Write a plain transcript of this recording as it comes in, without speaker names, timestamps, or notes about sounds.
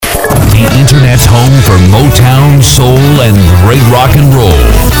Internet's home for Motown, soul, and great rock and roll.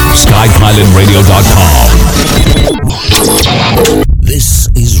 SkyPilotRadio.com. This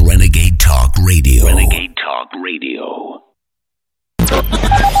is Renegade Talk Radio. Renegade Talk Radio.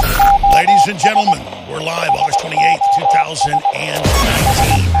 Ladies and gentlemen, we're live August 28th,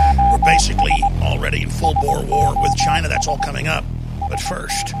 2019. We're basically already in full-bore war with China. That's all coming up. But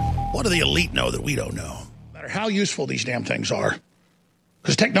first, what do the elite know that we don't know? No matter how useful these damn things are,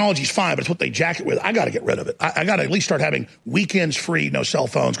 because technology's fine, but it's what they jack it with. I got to get rid of it. I got to at least start having weekends free, no cell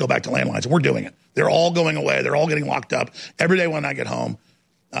phones, go back to landlines. And we're doing it. They're all going away. They're all getting locked up. Every day when I get home,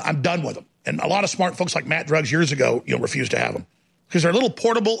 I'm done with them. And a lot of smart folks like Matt Druggs years ago, refused to have them. Because they're a little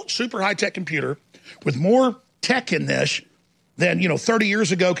portable, super high-tech computer with more tech in this than, 30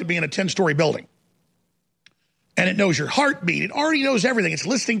 years ago could be in a 10-story building. And it knows your heartbeat. It already knows everything. It's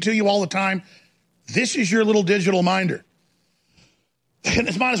listening to you all the time. This is your little digital minder. And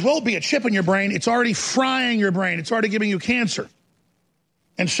it might as well be a chip in your brain. It's already frying your brain. It's already giving you cancer.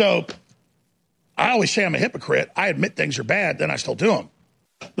 And so I always say I'm a hypocrite. I admit things are bad, then I still do them.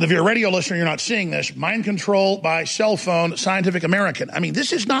 But if you're a radio listener, you're not seeing this. Mind control by cell phone, Scientific American. I mean,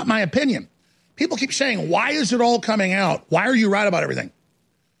 this is not my opinion. People keep saying, why is it all coming out? Why are you right about everything?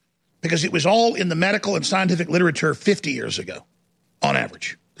 Because it was all in the medical and scientific literature 50 years ago, on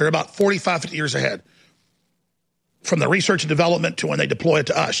average. They're about 45, 50 years ahead from the research and development to when they deploy it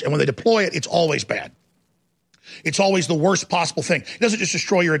to us. And when they deploy it, it's always bad. It's always the worst possible thing. It doesn't just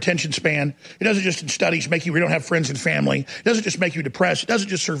destroy your attention span. It doesn't just in studies make you don't have friends and family. It doesn't just make you depressed. It doesn't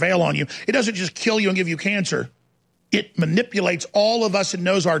just surveil on you. It doesn't just kill you and give you cancer. It manipulates all of us and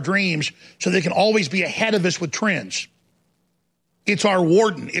knows our dreams so they can always be ahead of us with trends. It's our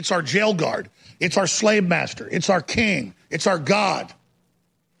warden. It's our jail guard. It's our slave master. It's our king. It's our God.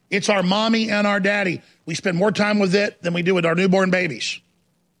 It's our mommy and our daddy. We spend more time with it than we do with our newborn babies.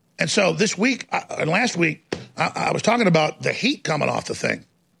 And so this week and last week, I was talking about the heat coming off the thing.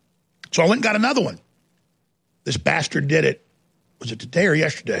 So I went and got another one. This bastard did it. Was it today or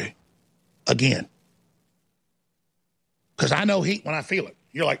yesterday? Again. Because I know heat when I feel it.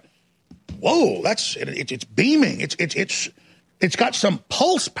 You're like, whoa, it's beaming. It's got some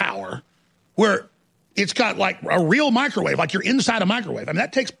pulse power where it's got like a real microwave, like you're inside a microwave. I mean,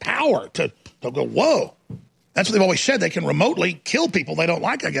 that takes power to go, whoa. That's what they've always said. They can remotely kill people they don't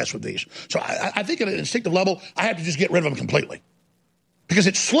like, I guess, with these. So I think at an instinctive level, I have to just get rid of them completely. Because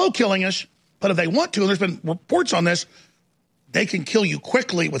it's slow killing us, but if they want to, and there's been reports on this, they can kill you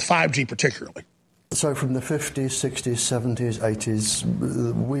quickly with 5G particularly. So from the 50s, 60s, 70s,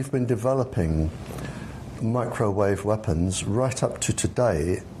 80s, we've been developing microwave weapons right up to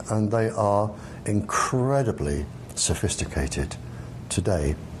today, and they are incredibly sophisticated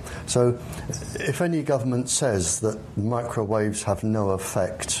today. So if any government says that microwaves have no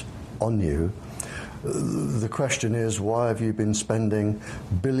effect on you, the question is, why have you been spending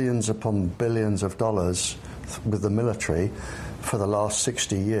billions upon billions of dollars with the military for the last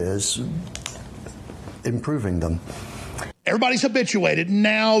 60 years improving them? Everybody's habituated.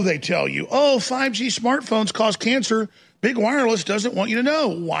 Now they tell you, 5G smartphones cause cancer. Big Wireless doesn't want you to know.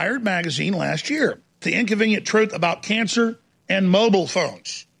 Wired magazine last year. The inconvenient truth about cancer and mobile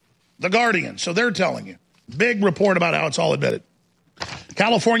phones. The Guardian. So they're telling you. Big report about how it's all admitted.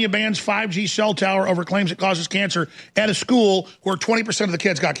 California bans 5G cell tower over claims it causes cancer at a school where 20% of the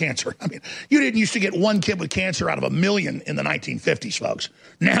kids got cancer. I mean, you didn't used to get one kid with cancer out of 1 million in the 1950s, folks.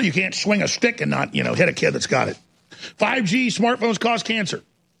 Now you can't swing a stick and not, hit a kid that's got it. 5G smartphones cause cancer.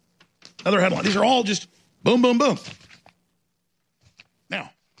 Another headline. These are all just boom, boom, boom.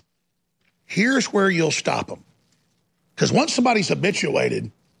 Now, here's where you'll stop them. Because once somebody's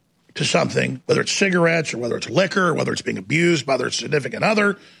habituated to something, whether it's cigarettes or whether it's liquor or whether it's being abused by their significant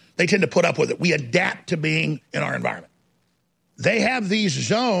other, they tend to put up with it. We adapt to being in our environment. They have these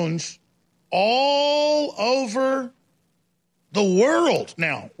zones all over the world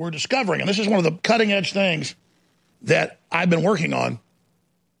now. We're discovering, and this is one of the cutting edge things that I've been working on,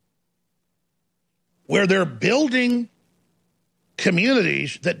 where they're building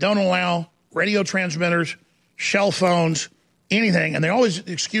communities that don't allow radio transmitters, cell phones, anything, and they always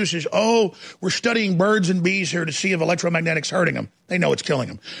excuses, we're studying birds and bees here to see if electromagnetics hurting them. They know it's killing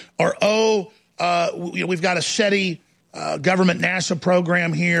them. Or, we've got a SETI government NASA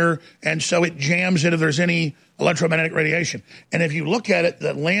program here, and so it jams it if there's any electromagnetic radiation. And if you look at it,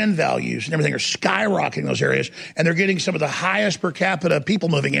 the land values and everything are skyrocketing in those areas, and they're getting some of the highest per capita people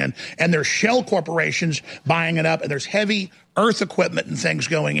moving in, and there's shell corporations buying it up, and there's heavy earth equipment and things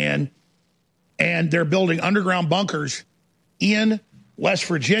going in, and they're building underground bunkers in West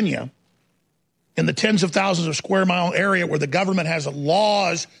Virginia, in the tens of thousands of square mile area where the government has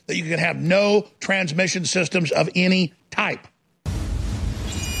laws that you can have no transmission systems of any type.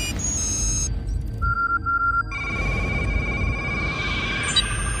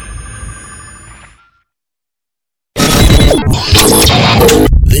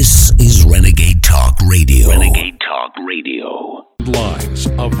 This is Renegade Talk Radio. Renegade Talk Radio. Lines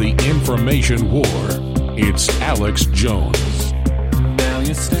of the information war. It's Alex Jones. Now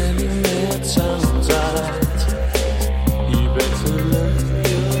you're standing there tongue tied. You better look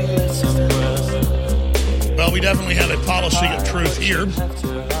good somewhere. Well, we definitely have a policy of truth here.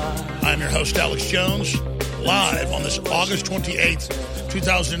 I'm your host, Alex Jones, live on this August 28th,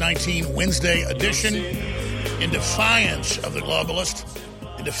 2019 Wednesday edition, in defiance of the globalists,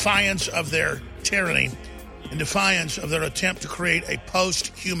 in defiance of their tyranny, in defiance of their attempt to create a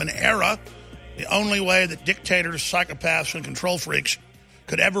post-human era. The only way that dictators, psychopaths, and control freaks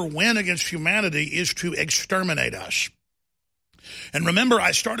could ever win against humanity is to exterminate us. And remember,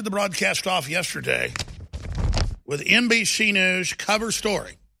 I started the broadcast off yesterday with NBC News cover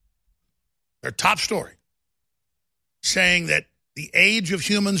story, their top story, saying that the age of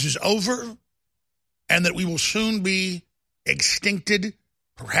humans is over and that we will soon be extincted,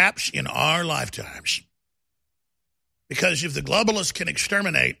 perhaps in our lifetimes. Because if the globalists can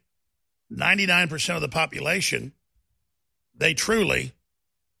exterminate 99% of the population, they truly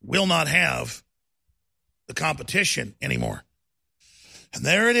will not have the competition anymore. And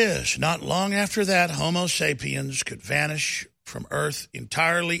there it is. Not long after that, Homo sapiens could vanish from Earth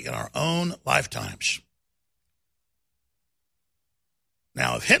entirely in our own lifetimes.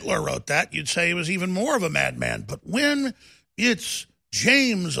 Now, if Hitler wrote that, you'd say he was even more of a madman. But when it's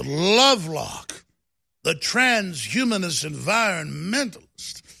James Lovelock, the transhumanist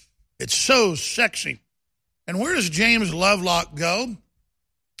environmentalist, it's so sexy. And where does James Lovelock go?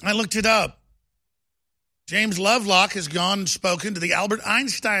 I looked it up. James Lovelock has gone and spoken to the Albert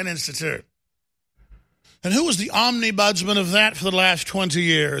Einstein Institute. And who was the omnibudsman of that for the last 20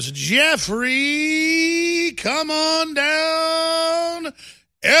 years? Jeffrey, come on down,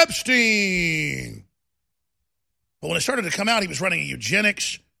 Epstein. But when it started to come out, he was running a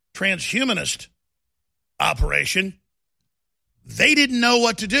eugenics transhumanist operation. They didn't know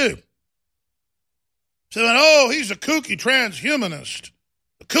what to do. So they went, oh, he's a kooky transhumanist.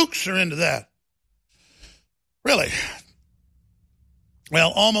 The kooks are into that. Really?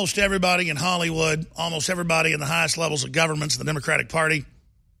 Well, almost everybody in Hollywood, almost everybody in the highest levels of governments, the Democratic Party,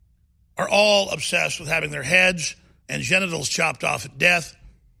 are all obsessed with having their heads and genitals chopped off at death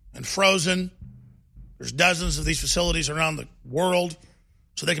and frozen. There's dozens of these facilities around the world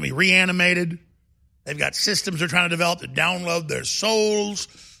so they can be reanimated. They've got systems they're trying to develop to download their souls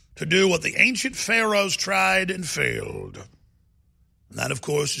to do what the ancient pharaohs tried and failed. And that, of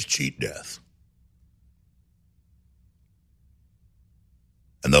course, is cheat death.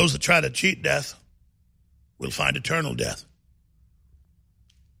 And those that try to cheat death will find eternal death.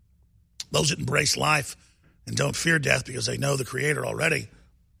 Those that embrace life and don't fear death because they know the Creator already,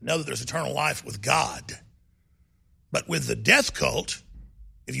 know that there's eternal life with God. But with the death cult,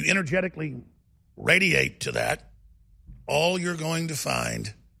 if you energetically radiate to that, all you're going to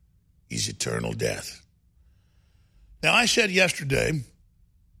find is eternal death. Now, I said yesterday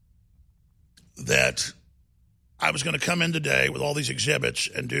that I was going to come in today with all these exhibits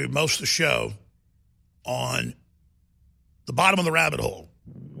and do most of the show on the bottom of the rabbit hole,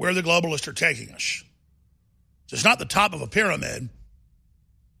 where the globalists are taking us. So it's not the top of a pyramid.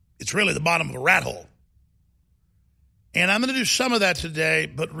 It's really the bottom of a rat hole. And I'm going to do some of that today,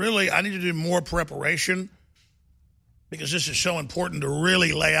 but really I need to do more preparation because this is so important to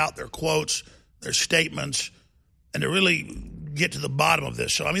really lay out their quotes, their statements, and to really get to the bottom of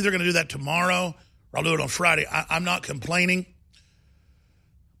this. So I'm either going to do that tomorrow or I'll do it on Friday. I'm not complaining,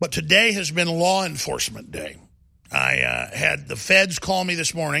 but today has been law enforcement day. I had the feds call me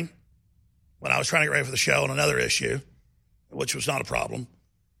this morning when I was trying to get ready for the show on another issue, which was not a problem.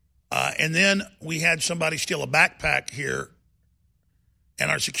 And then we had somebody steal a backpack here,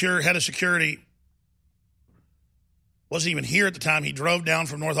 and our head of security wasn't even here at the time. He drove down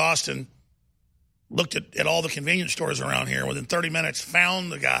from North Austin, looked at all the convenience stores around here, and within 30 minutes found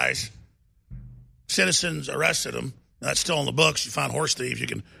the guys. Citizens arrested them. That's still in the books. You find horse thieves, you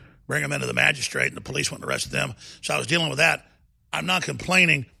can bring them into the magistrate, and the police went and arrested them. So I was dealing with that. I'm not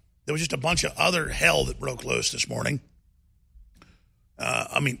complaining. There was just a bunch of other hell that broke loose this morning.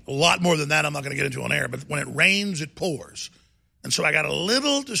 A lot more than that I'm not going to get into on air, but when it rains, it pours. And so I got a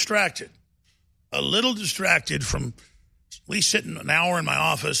little distracted from at least sitting an hour in my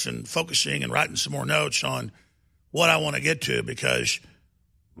office and focusing and writing some more notes on what I want to get to, because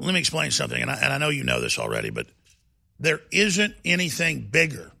Let me explain something, and I know you know this already, but there isn't anything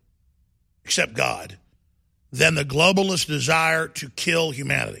bigger, except God, than the globalist desire to kill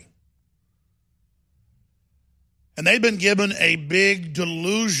humanity. And they've been given a big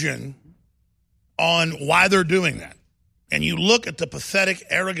delusion on why they're doing that. And you look at the pathetic,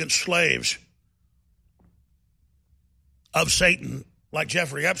 arrogant slaves of Satan, like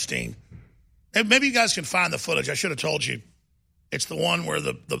Jeffrey Epstein. And maybe you guys can find the footage. I should have told you. It's the one where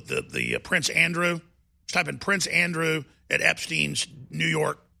the Prince Andrew, just type in Prince Andrew at Epstein's New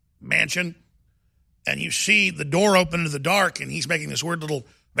York mansion, and you see the door open into the dark, and he's making this weird little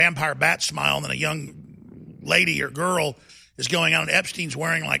vampire bat smile, and then a young lady or girl is going out, and Epstein's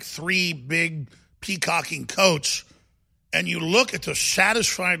wearing like 3 big peacocking coats, and you look at the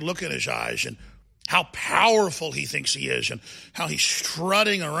satisfied look in his eyes and how powerful he thinks he is and how he's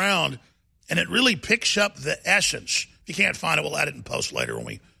strutting around, and it really picks up the essence. If you can't find it, we'll add it in post later when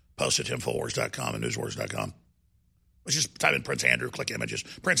we post it to Infowars.com and newswars.com. Let's just type in Prince Andrew, click images.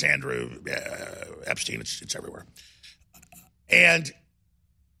 Prince Andrew, Epstein, it's everywhere. And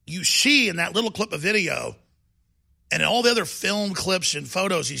you see in that little clip of video and in all the other film clips and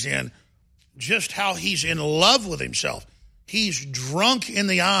photos he's in, just how he's in love with himself. He's drunk in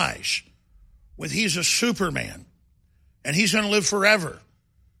the eyes with he's a Superman and he's going to live forever.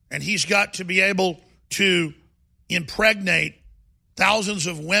 And he's got to be able to impregnate thousands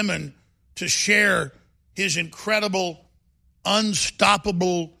of women to share his incredible,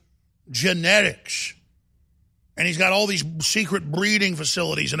 unstoppable genetics. And he's got all these secret breeding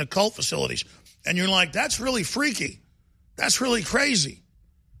facilities and occult facilities. And you're like, that's really freaky. That's really crazy.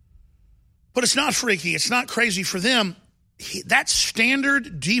 But it's not freaky. It's not crazy for them. That's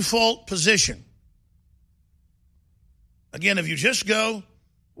standard default position. Again, if you just go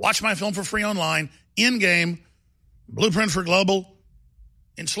watch my film for free online, in-game, Blueprint for Global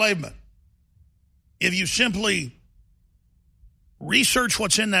Enslavement. If you simply research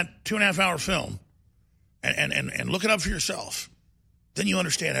what's in that 2.5-hour film and look it up for yourself, then you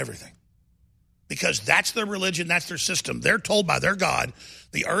understand everything. Because that's their religion, that's their system. They're told by their God,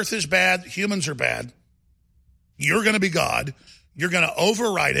 the earth is bad, humans are bad, you're going to be God, you're going to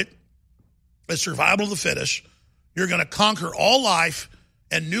override it, it's survival of the fittest, you're going to conquer all life,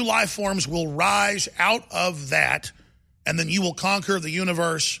 and new life forms will rise out of that, and then you will conquer the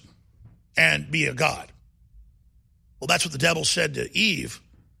universe and be a god. Well, that's what the devil said to Eve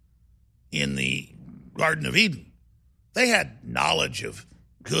in the Garden of Eden. They had knowledge of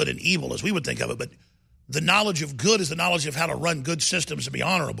good and evil as we would think of it, but the knowledge of good is the knowledge of how to run good systems and be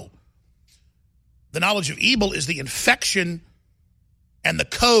honorable. The knowledge of evil is the infection and the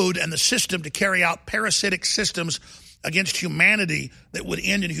code and the system to carry out parasitic systems against humanity that would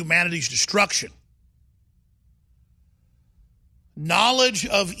end in humanity's destruction. Knowledge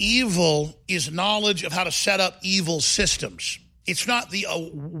of evil is knowledge of how to set up evil systems. It's not the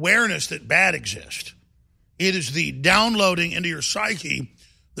awareness that bad exists. It is the downloading into your psyche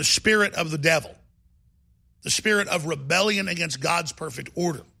the spirit of the devil, the spirit of rebellion against God's perfect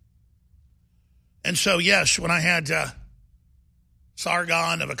order. And so, yes, when I had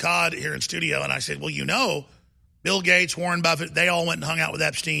Sargon of Akkad here in studio, and I said, well, you know, Bill Gates, Warren Buffett, they all went and hung out with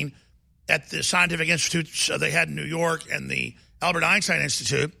Epstein at the scientific institutes they had in New York and the Albert Einstein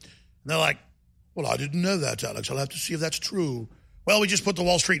Institute. And they're like, well, I didn't know that, Alex. I'll have to see if that's true. Well, we just put the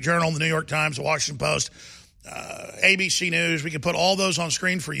Wall Street Journal, the New York Times, the Washington Post, ABC News. We can put all those on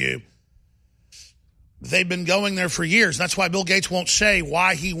screen for you. They've been going there for years. That's why Bill Gates won't say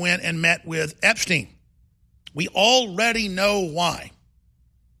why he went and met with Epstein. We already know why.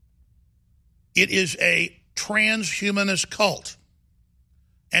 It is a transhumanist cult.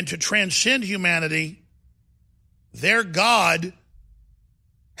 And to transcend humanity, their God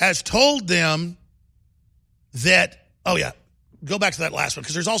has told them that, oh yeah, go back to that last one,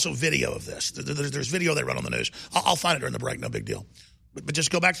 because there's also video of this. There's video they run on the news. I'll find it during the break, no big deal. But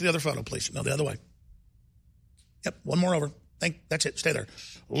just go back to the other photo, please. No, the other way. Yep, one more over. That's it, stay there.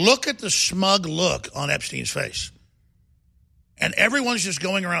 Look at the smug look on Epstein's face. And everyone's just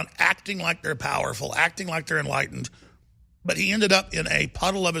going around acting like they're powerful, acting like they're enlightened. But he ended up in a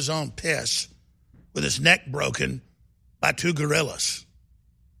puddle of his own piss with his neck broken by 2 gorillas.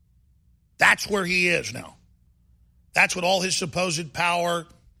 That's where he is now. That's what all his supposed power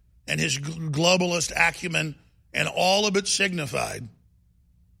and his globalist acumen and all of it signified,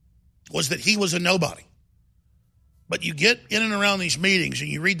 was that he was a nobody. But you get in and around these meetings and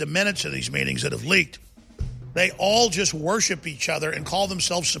you read the minutes of these meetings that have leaked. They all just worship each other and call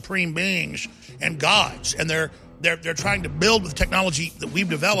themselves supreme beings and gods. And they're trying to build with the technology that we've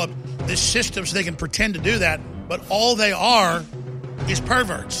developed this system so they can pretend to do that. But all they are is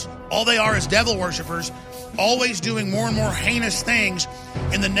perverts. All they are is devil worshippers, always doing more and more heinous things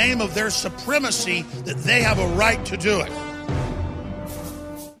in the name of their supremacy that they have a right to do it.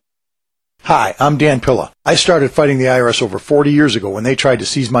 Hi, I'm Dan Pilla. I started fighting the IRS over 40 years ago when they tried to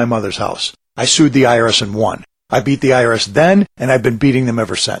seize my mother's house. I sued the IRS and won. I beat the IRS then, and I've been beating them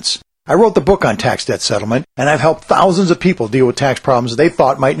ever since. I wrote the book on tax debt settlement, and I've helped thousands of people deal with tax problems they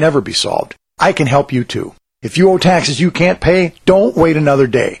thought might never be solved. I can help you too. If you owe taxes you can't pay, don't wait another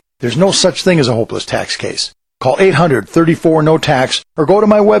day. There's no such thing as a hopeless tax case. Call 800-34-NO-TAX or go to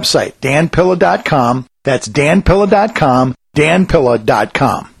my website, danpilla.com. That's danpilla.com,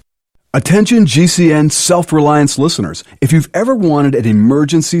 danpilla.com. Attention GCN Self-Reliance listeners. If you've ever wanted an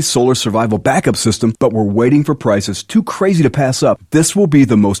emergency solar survival backup system but were waiting for prices too crazy to pass up, this will be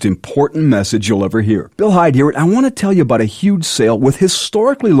the most important message you'll ever hear. Bill Hyde here, and I want to tell you about a huge sale with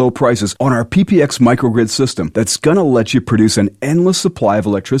historically low prices on our PPX microgrid system that's going to let you produce an endless supply of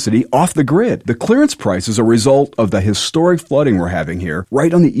electricity off the grid. The clearance price is a result of the historic flooding we're having here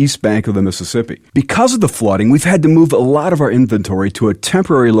right on the east bank of the Mississippi. Because of the flooding, we've had to move a lot of our inventory to a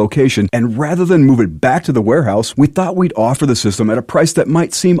temporary location, and rather than move it back to the warehouse, we thought we'd offer the system at a price that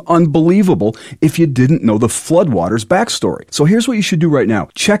might seem unbelievable if you didn't know the floodwaters backstory. So here's what you should do right now.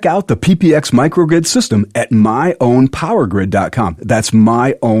 Check out the PPX microgrid system at myownpowergrid.com. That's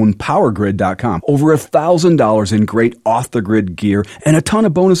myownpowergrid.com. Over $1,000 in great off-the-grid gear and a ton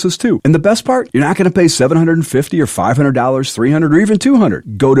of bonuses too. And the best part, you're not going to pay $750 or $500, $300, or even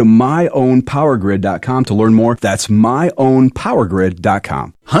 $200. Go to myownpowergrid.com to learn more. That's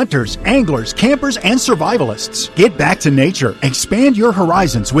myownpowergrid.com. Hunters, anglers, campers, and survivalists. Get back to nature. Expand your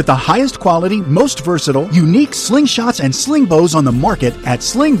horizons with the highest quality, most versatile, unique slingshots and sling bows on the market at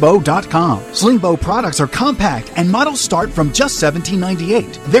slingbow.com. Slingbow products are compact and models start from just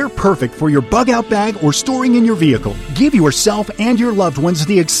 $17.98. They're perfect for your bug out bag or storing in your vehicle. Give yourself and your loved ones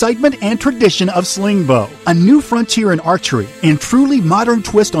the excitement and tradition of Slingbow, a new frontier in archery and truly modern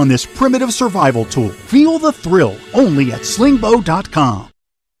twist on this primitive survival tool. Feel the thrill only at slingbow.com.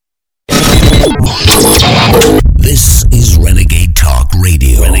 This is Renegade Talk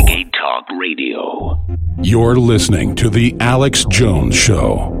Radio. Renegade Talk Radio. You're listening to The Alex Jones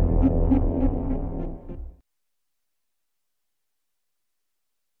Show.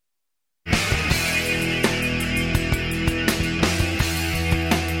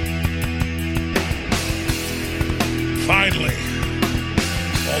 Finally,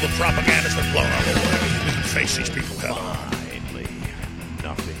 all the propaganda's been blown out of the way. We can face these people head on. Finally,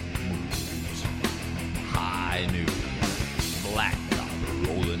 nothing moves. High noon, black dot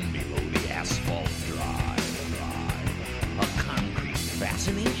rolling below the asphalt drive. A concrete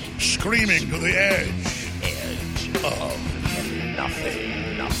fascination. Screaming to the edge of nothing.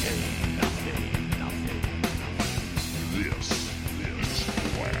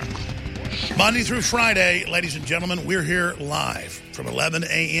 Monday through Friday, ladies and gentlemen, we're here live from 11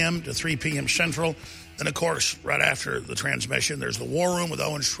 a.m. to 3 p.m. Central. Then, of course, right after the transmission, there's the War Room with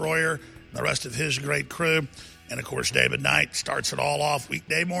Owen Schroyer and the rest of his great crew. And, of course, David Knight starts it all off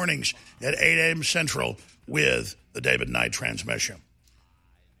weekday mornings at 8 a.m. Central with the David Knight transmission.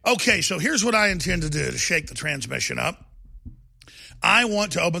 Okay, so here's what I intend to do to shake the transmission up. I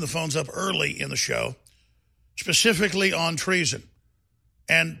want to open the phones up early in the show, specifically on treason.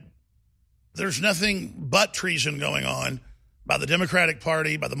 And there's nothing but treason going on by the Democratic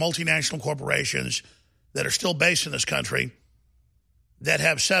Party, by the multinational corporations that are still based in this country, that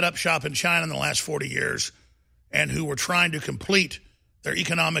have set up shop in China in the last 40 years and who were trying to complete their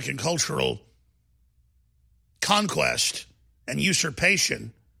economic and cultural conquest and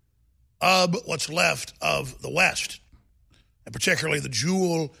usurpation of what's left of the West, and particularly the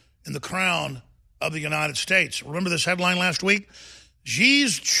jewel in the crown of the United States. Remember this headline last week?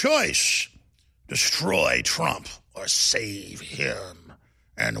 Xi's choice: destroy Trump or save him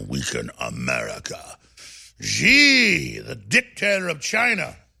and weaken America. Xi, the dictator of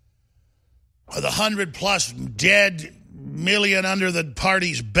China, or the 100+ dead million under the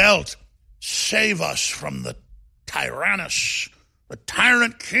party's belt, save us from the tyrannus, the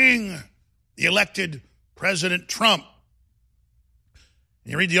tyrant king, the elected President Trump.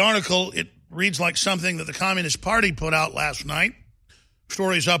 And you read the article, it reads like something that the Communist Party put out last night.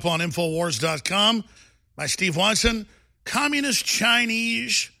 Stories up on Infowars.com by Steve Watson. Communist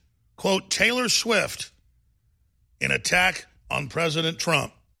Chinese, quote, Taylor Swift in attack on President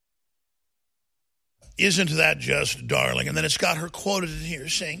Trump. Isn't that just darling? And then it's got her quoted in here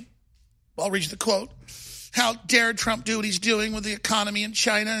saying, I'll read you the quote. How dare Trump do what he's doing with the economy in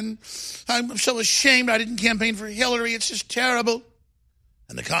China? And I'm so ashamed I didn't campaign for Hillary. It's just terrible.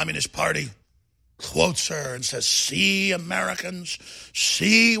 And the Communist Party quotes her and says, "See, Americans,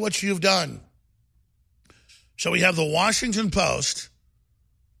 see what you've done." So we have the Washington Post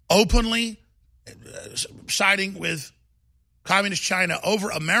openly siding with Communist China over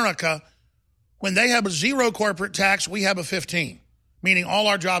America when they have a 0 corporate tax, we have a 15, meaning all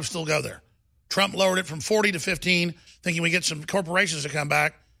our jobs still go there. Trump lowered it from 40 to 15, thinking we get some corporations to come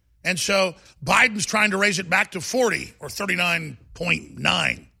back. And so Biden's trying to raise it back to 40 or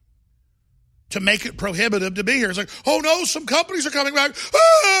 39.9 to make it prohibitive to be here. It's like, oh no, some companies are coming back.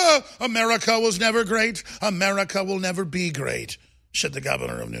 America was never great. America will never be great, said the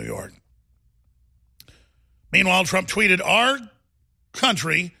governor of New York. Meanwhile, Trump tweeted, our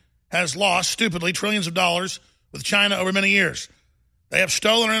country has lost, stupidly, trillions of dollars with China over many years. They have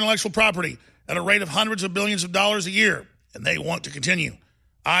stolen our intellectual property at a rate of hundreds of billions of dollars a year, and they want to continue.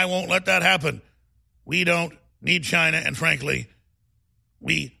 I won't let that happen. We don't need China, and frankly,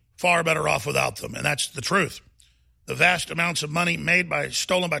 we far better off without them, and that's the truth. The vast amounts of money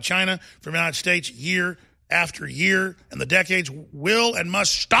stolen by China from the United States year after year and the decades will and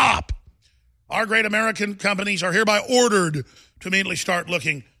must stop. Our great American companies are hereby ordered to immediately start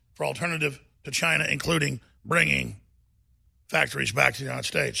looking for alternative to China, including bringing factories back to the United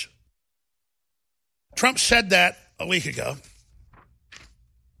States. Trump said that a week ago.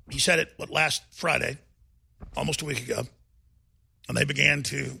 He said it last Friday, almost a week ago. And they began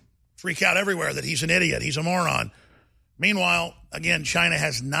to freak out everywhere that he's an idiot, he's a moron. Meanwhile, again, China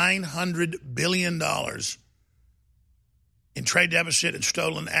has $900 billion in trade deficit and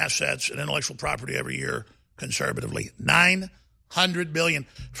stolen assets and intellectual property every year, conservatively. $900 billion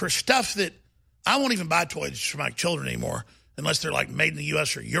for stuff that I won't even buy toys for my children anymore unless they're like made in the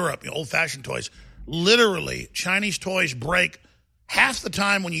U.S. or Europe, old-fashioned toys. Literally, Chinese toys break half the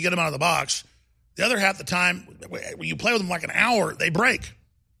time when you get them out of the box. The other half the time, when you play with them like an hour, they break.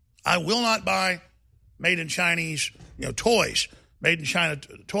 I will not buy made in Chinese, toys, made in China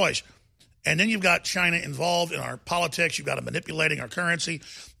toys. And then you've got China involved in our politics. You've got them manipulating our currency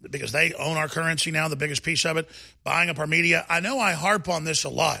because they own our currency now, the biggest piece of it, buying up our media. I know I harp on this a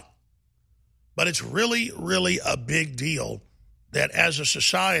lot, but it's really, really a big deal that as a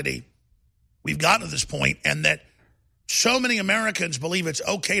society, we've gotten to this point, and that so many Americans believe it's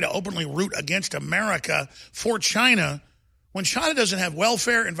okay to openly root against America for China when China doesn't have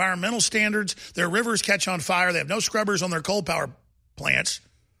welfare, environmental standards, their rivers catch on fire, they have no scrubbers on their coal power plants.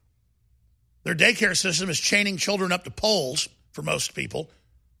 Their daycare system is chaining children up to poles for most people.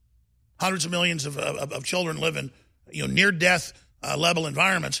 Hundreds of millions of children live in near-death level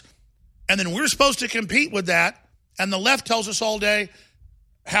environments. And then we're supposed to compete with that, and the left tells us all day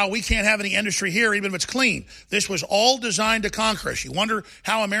how we can't have any industry here even if it's clean. This was all designed to conquer us. You wonder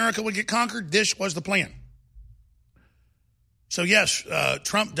how America would get conquered? This was the plan. So yes,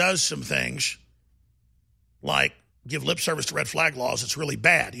 Trump does some things like give lip service to red flag laws. It's really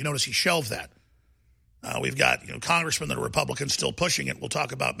bad. You notice he shelved that. We've got congressmen that are Republicans still pushing it. We'll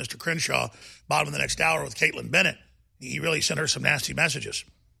talk about Mr. Crenshaw bottom of the next hour with Caitlin Bennett. He really sent her some nasty messages.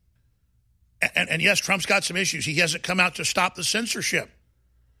 And yes, Trump's got some issues. He hasn't come out to stop the censorship.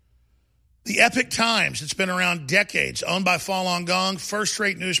 The Epic Times, it's been around decades, owned by Falun Gong,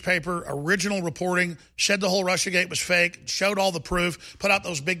 first-rate newspaper, original reporting, said the whole Russiagate was fake, showed all the proof, put out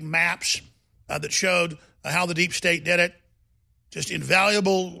those big maps that showed how the deep state did it. Just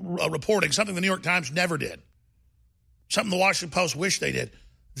invaluable reporting, something the New York Times never did, something the Washington Post wished they did.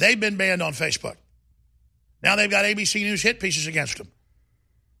 They've been banned on Facebook. Now they've got ABC News hit pieces against them.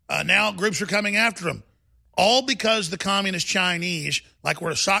 Now groups are coming after them, all because the communist Chinese, like we're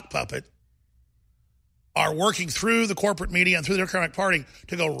a sock puppet, are working through the corporate media and through the Democratic Party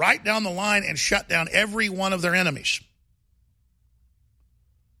to go right down the line and shut down every one of their enemies.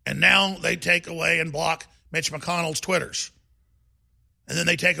 And now they take away and block Mitch McConnell's Twitters. And then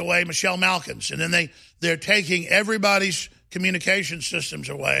they take away Michelle Malkin's. And then they're taking everybody's communication systems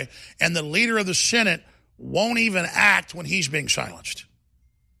away. And the leader of the Senate won't even act when he's being silenced.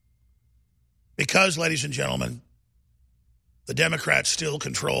 Because, ladies and gentlemen, the Democrats still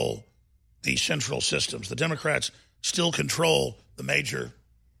control these central systems. The Democrats still control the major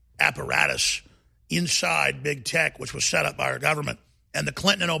apparatus inside big tech, which was set up by our government. And the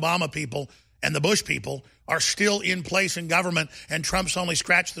Clinton and Obama people and the Bush people are still in place in government, and Trump's only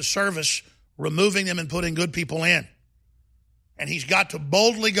scratched the surface, removing them and putting good people in. And he's got to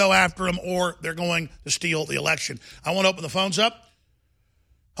boldly go after them, or they're going to steal the election. I want to open the phones up.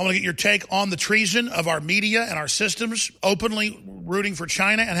 I want to get your take on the treason of our media and our systems openly rooting for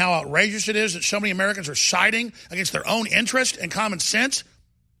China, and how outrageous it is that so many Americans are siding against their own interest and common sense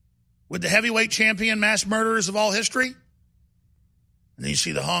with the heavyweight champion mass murderers of all history. And then you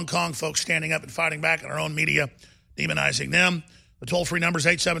see the Hong Kong folks standing up and fighting back in our own media, demonizing them. The toll-free number is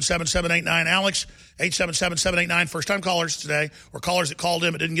 877-789-ALEX, 877-789, first-time callers today, or callers that called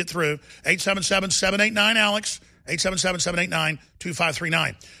in but didn't get through, 877-789-ALEX,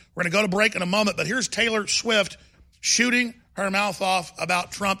 877-789-2539. We're going to go to break in a moment, but here's Taylor Swift shooting her mouth off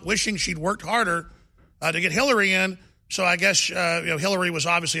about Trump, wishing she'd worked harder to get Hillary in. So I guess Hillary was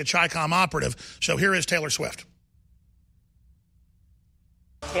obviously a Chi-Com operative. So here is Taylor Swift.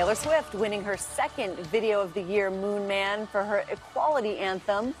 Taylor Swift winning her second Video of the Year Moon Man for her equality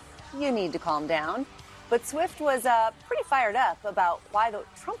anthem, You Need to Calm Down. But Swift was pretty fired up about why the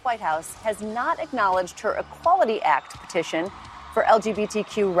Trump White House has not acknowledged her Equality Act petition for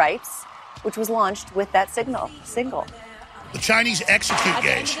LGBTQ rights, which was launched with that single. The Chinese execute At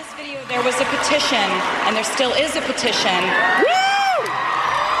gays. the end of this video, there was a petition, and there still is a petition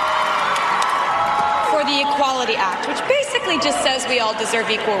for the Equality Act, which basically just says we all deserve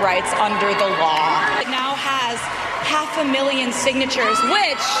equal rights under the law. It now has 500,000 signatures,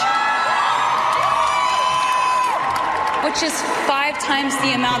 which is 5 times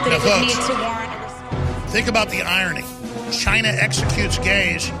the amount that it would need to warrant. Think about the irony. China executes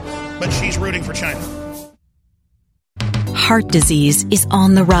gays, but she's rooting for China. Heart disease is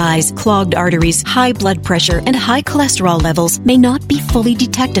on the rise. Clogged arteries, high blood pressure, and high cholesterol levels may not be fully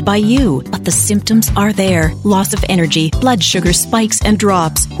detected by you, but the symptoms are there. Loss of energy, blood sugar spikes and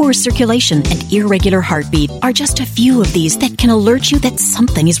drops, poor circulation, and irregular heartbeat are just a few of these that can alert you that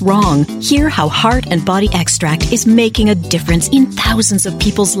something is wrong. Hear how Heart and Body Extract is making a difference in thousands of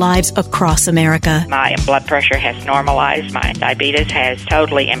people's lives across America. My blood pressure has normalized. My diabetes has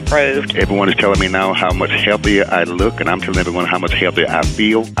totally improved. Everyone is telling me now how much healthier I look, and I'm telling everyone how much healthier I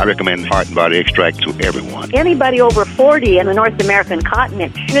feel. I recommend Heart and Body Extract to everyone. Anybody over 40 in the North American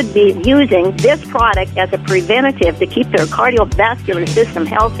continent should be using this product as a preventative to keep their cardiovascular system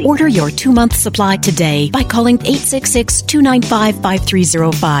healthy. Order your 2-month supply today by calling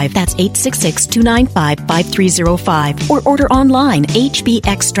 866-295-5305. That's 866-295-5305. Or order online,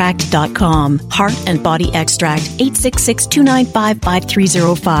 hbextract.com. Heart and Body Extract,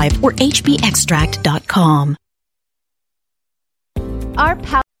 866-295-5305 or hbextract.com.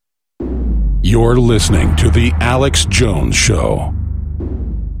 You're listening to The Alex Jones Show.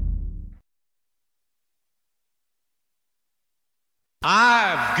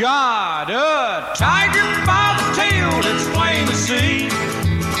 I've got a tiger by the tail, it's plain to see.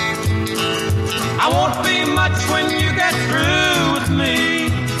 I won't be much when you get through with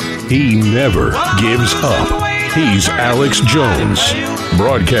me. He never gives up. He's Alex Jones,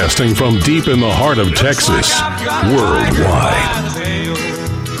 broadcasting from deep in the heart of Texas, worldwide.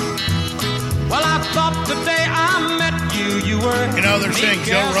 Well, I thought the day I met you, you were... You know, they're saying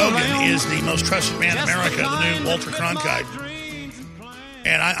Joe Rogan is the most trusted man in America, the new Walter Cronkite.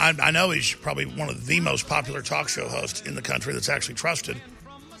 And I know he's probably one of the most popular talk show hosts in the country that's actually trusted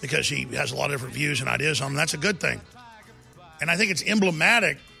because he has a lot of different views and ideas on them. That's a good thing. And I think it's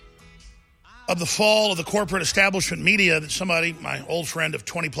emblematic of the fall of the corporate establishment media that somebody, my old friend of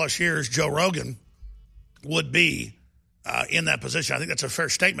 20-plus years, Joe Rogan, would be in that position. I think that's a fair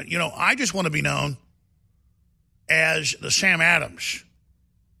statement. You know, I just want to be known as the Sam Adams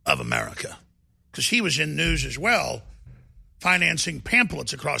of America because he was in news as well, financing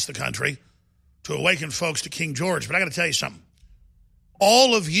pamphlets across the country to awaken folks to King George. But I got to tell you something.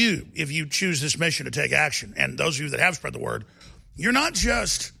 All of you, if you choose this mission to take action, and those of you that have spread the word, you're not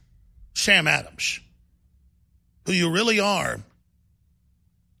just Sam Adams. Who you really are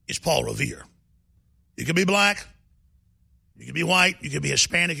is Paul Revere. You could be black, you could be white, you could be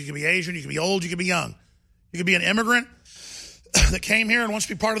Hispanic, you could be Asian, you could be old, you could be young. You could be an immigrant that came here and wants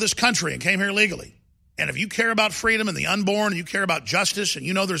to be part of this country and came here legally. And if you care about freedom and the unborn, and you care about justice, and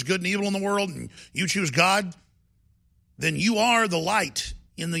you know there's good and evil in the world, and you choose God, then you are the light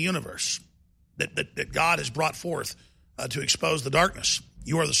in the universe that God has brought forth to expose the darkness.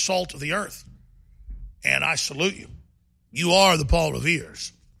 You are the salt of the earth. And I salute you. You are the Paul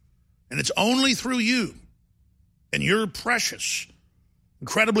Reveres. And it's only through you and your precious,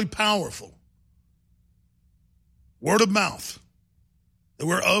 incredibly powerful word of mouth that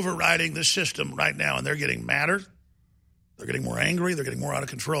we're overriding this system right now. And they're getting madder. They're getting more angry. They're getting more out of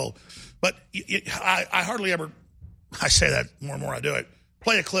control. But I hardly ever, I say that more and more I do it,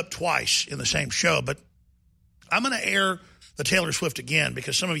 play a clip twice in the same show. But I'm going to air the Taylor Swift again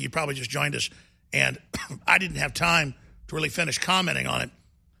because some of you probably just joined us and I didn't have time to really finish commenting on it.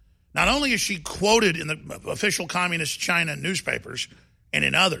 Not only is she quoted in the official communist China newspapers and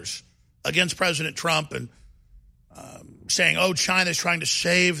in others against President Trump and saying, oh, China's trying to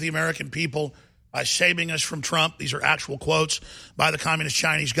save the American people. by saving us from Trump. These are actual quotes by the Communist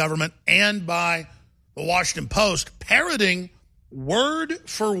Chinese government and by the Washington Post, parroting word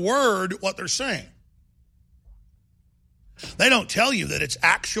for word what they're saying. They don't tell you that it's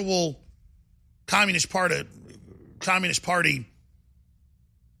actual Communist Party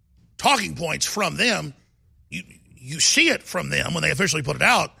talking points from them. You see it from them when they officially put it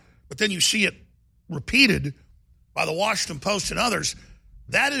out, but then you see it repeated by the Washington Post and others.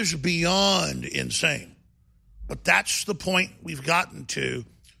 That is beyond insane. But that's the point we've gotten to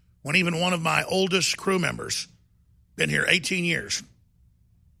when even one of my oldest crew members, been here 18 years,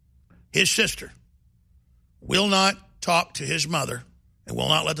 his sister will not talk to his mother and will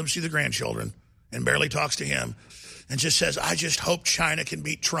not let them see the grandchildren and barely talks to him and just says, I just hope China can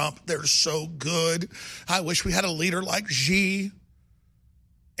beat Trump. They're so good. I wish we had a leader like Xi.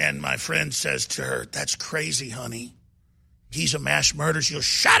 And my friend says to her, that's crazy, honey. He's a mass murderer. She goes,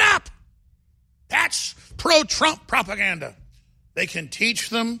 shut up. That's pro-Trump propaganda. They can teach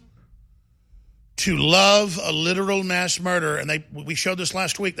them to love a literal mass murder. And we showed this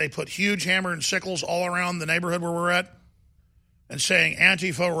last week. They put huge hammer and sickles all around the neighborhood where we're at and saying,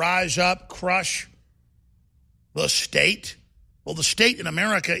 Antifa, rise up, crush the state. Well, the state in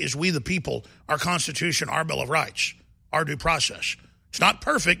America is we the people, our Constitution, our Bill of Rights, our due process. It's not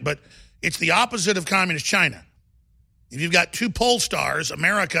perfect, but it's the opposite of Communist China. If you've got two pole stars,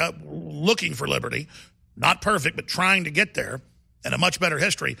 America looking for liberty, not perfect, but trying to get there, and a much better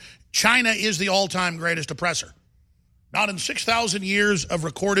history, China is the all-time greatest oppressor. Not in 6,000 years of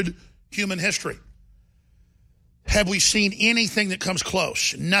recorded human history have we seen anything that comes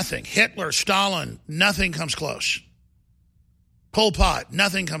close. Nothing. Hitler, Stalin, nothing comes close. Pol Pot,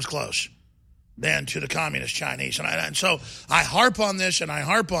 nothing comes close than to the Communist Chinese. And so I harp on this and I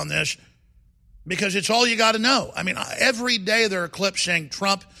harp on this because it's all you got to know. I mean, every day there are clips saying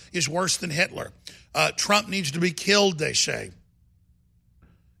Trump is worse than Hitler. Trump needs to be killed, they say.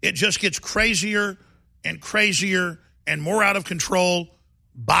 It just gets crazier and crazier and more out of control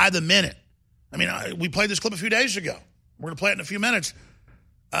by the minute. I mean, we played this clip a few days ago. We're going to play it in a few minutes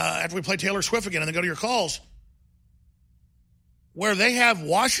after we play Taylor Swift again and then go to your calls, where they have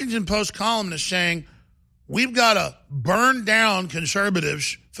Washington Post columnists saying, we've got to burn down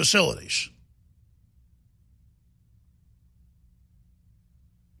conservatives' facilities.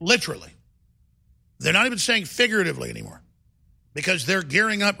 Literally. They're not even saying figuratively anymore because they're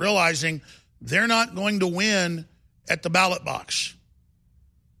gearing up, realizing they're not going to win at the ballot box.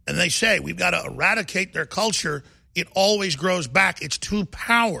 And they say, we've got to eradicate their culture. It always grows back. It's too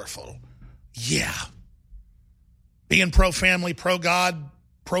powerful. Yeah. Being pro-family, pro-God,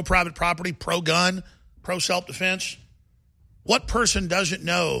 pro-private property, pro-gun, pro-self-defense. What person doesn't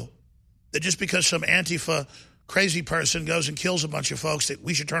know that just because some Antifa crazy person goes and kills a bunch of folks that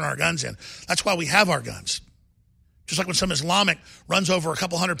we should turn our guns in? That's why we have our guns. Just like when some Islamic runs over a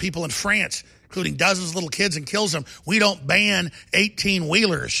couple hundred people in France, including dozens of little kids, and kills them, we don't ban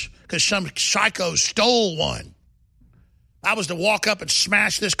 18-wheelers because some psycho stole one. I was to walk up and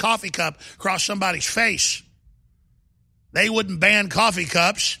smash this coffee cup across somebody's face. They wouldn't ban coffee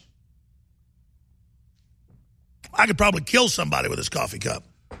cups. I could probably kill somebody with this coffee cup,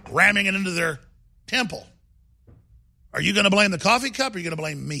 ramming it into their temple. Are you going to blame the coffee cup or are you going to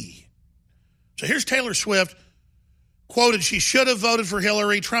blame me? So here's Taylor Swift, quoted, she should have voted for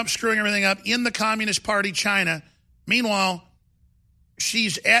Hillary, Trump screwing everything up in the Communist Party, China. Meanwhile,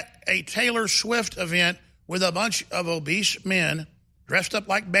 she's at a Taylor Swift event with a bunch of obese men dressed up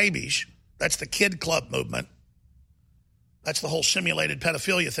like babies. That's the kid club movement. That's the whole simulated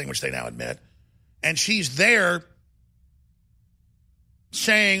pedophilia thing, which they now admit. And she's there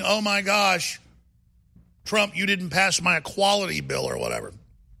saying, oh my gosh, Trump, you didn't pass my equality bill or whatever.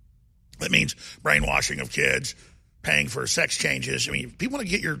 That means brainwashing of kids, paying for sex changes. I mean, if people want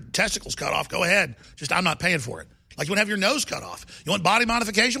to get your testicles cut off, go ahead. Just I'm not paying for it. Like you want to have your nose cut off. You want body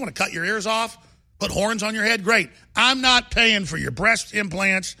modification? Want to cut your ears off? Put horns on your head? Great. I'm not paying for your breast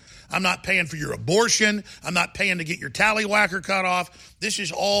implants. I'm not paying for your abortion. I'm not paying to get your tallywhacker cut off. This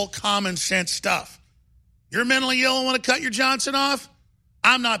is all common sense stuff. You're mentally ill and want to cut your Johnson off?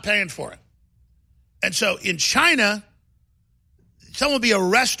 I'm not paying for it. And so in China, someone will be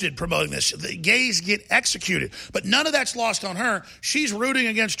arrested promoting this. The gays get executed. But none of that's lost on her. She's rooting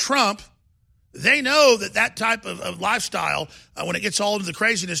against Trump. They know that type of lifestyle, when it gets all into the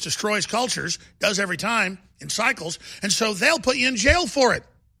craziness, destroys cultures, does every time in cycles. And so they'll put you in jail for it.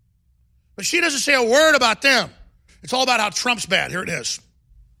 But she doesn't say a word about them. It's all about how Trump's bad. Here it is.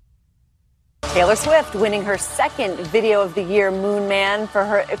 Taylor Swift winning her second Video of the Year Moon Man for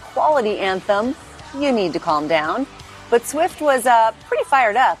her equality anthem, You Need to Calm Down. But Swift was pretty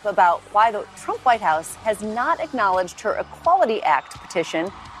fired up about why the Trump White House has not acknowledged her Equality Act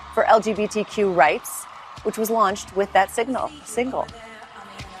petition for LGBTQ rights, which was launched with that single.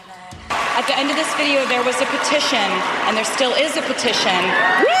 At the end of this video, there was a petition, and there still is a petition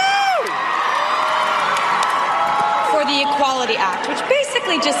for the Equality Act, which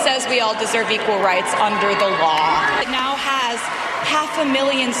basically just says we all deserve equal rights under the law. It now has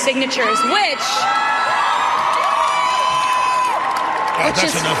 500,000 signatures, which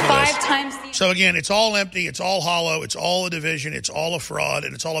is 5 times the... So again, it's all empty, it's all hollow, it's all a division, it's all a fraud,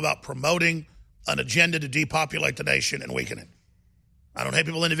 and it's all about promoting an agenda to depopulate the nation and weaken it. I don't hate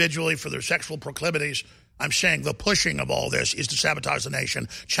people individually for their sexual proclivities. I'm saying the pushing of all this is to sabotage the nation.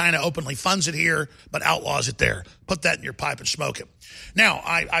 China openly funds it here, but outlaws it there. Put that in your pipe and smoke it. Now,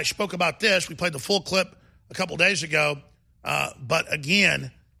 I spoke about this. We played the full clip a couple days ago. But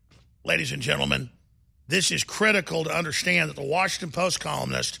again, ladies and gentlemen, this is critical to understand that the Washington Post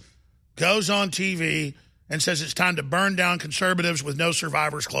columnist goes on TV and says it's time to burn down conservatives with no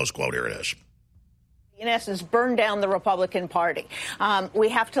survivors, close quote. Here it is. In essence, burn down the Republican Party. We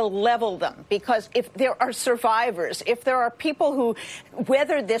have to level them, because if there are survivors, if there are people who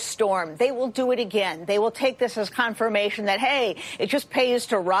weather this storm, they will do it again. They will take this as confirmation that, hey, it just pays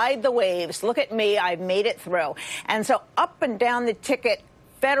to ride the waves. Look at me. I've made it through. And so up and down the ticket,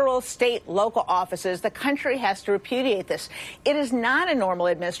 federal, state, local offices, the country has to repudiate this. It is not a normal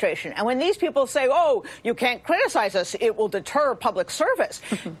administration. And when these people say, oh, you can't criticize us, it will deter public service.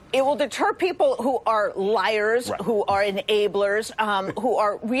 It will deter people who are liars, right, who are enablers, who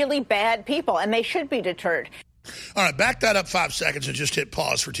are really bad people, and they should be deterred. All right, back that up 5 seconds and just hit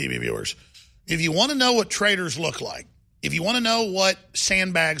pause for TV viewers. If you want to know what traitors look like, if you want to know what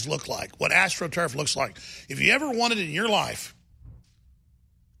sandbags look like, what AstroTurf looks like, if you ever wanted in your life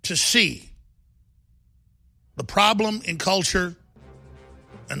to see the problem in culture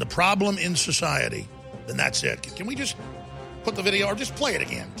and the problem in society, then that's it. Can we just put the video or just play it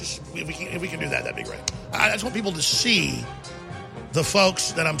again? Just if we can do that, that'd be great. I just want people to see the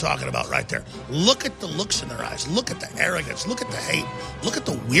folks that I'm talking about right there. Look at the looks in their eyes. Look at the arrogance. Look at the hate. Look at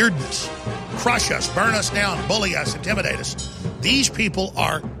the weirdness. Crush us, burn us down, bully us, intimidate us. These people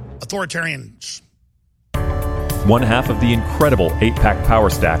are authoritarians. One half of the incredible 8-pack Power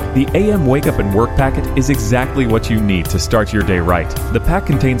Stack, the AM Wake Up and Work Packet is exactly what you need to start your day right. The pack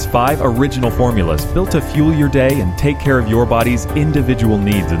contains 5 original formulas built to fuel your day and take care of your body's individual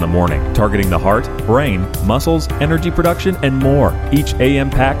needs in the morning, targeting the heart, brain, muscles, energy production, and more. Each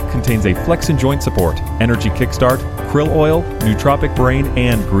AM pack contains a Flex and Joint Support, Energy Kickstart, Krill Oil, Nootropic Brain,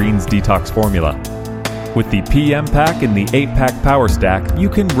 and Greens Detox formula. With the PM Pack and the 8-pack Power Stack, you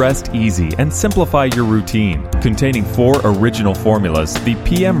can rest easy and simplify your routine. Containing 4 original formulas, the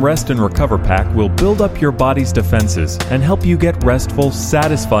PM Rest and Recover Pack will build up your body's defenses and help you get restful,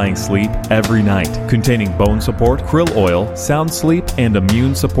 satisfying sleep every night. Containing bone support, krill oil, sound sleep, and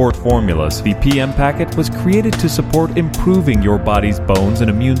immune support formulas, the PM Packet was created to support improving your body's bones and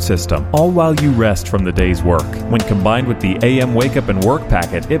immune system, all while you rest from the day's work. When combined with the AM Wake Up and Work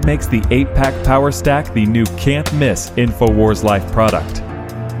Packet, it makes the 8-pack Power Stack the new can't-miss InfoWars Life product.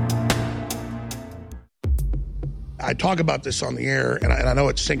 I talk about this on the air, and I know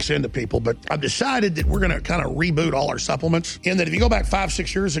it sinks into people, but I've decided that we're going to kind of reboot all our supplements, in that if you go back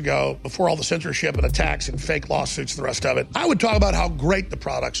 5-6 years ago, before all the censorship and attacks and fake lawsuits and the rest of it, I would talk about how great the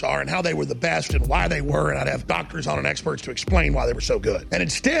products are and how they were the best and why they were, and I'd have doctors on and experts to explain why they were so good. And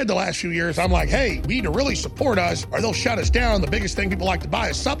instead, the last few years, I'm like, hey, we need to really support us or they'll shut us down. The biggest thing people like to buy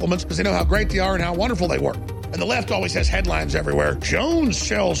is supplements because they know how great they are and how wonderful they work. And the left always has headlines everywhere. Jones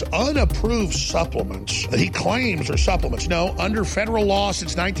sells unapproved supplements that he claims are supplements. No, under federal law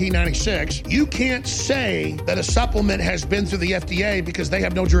since 1996, you can't say that a supplement has been through the FDA because they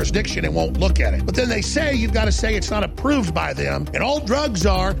have no jurisdiction and won't look at it. But then they say you've got to say it's not approved by them. And all drugs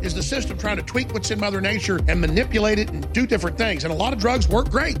are is the system trying to tweak what's in Mother Nature and manipulate it and do different things. And a lot of drugs work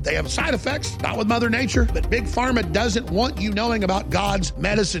great. They have side effects, not with Mother Nature, but Big Pharma doesn't want you knowing about God's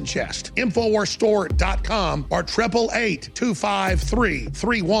medicine chest. InfoWarsStore.com or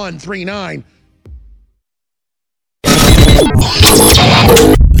 888-253-3139.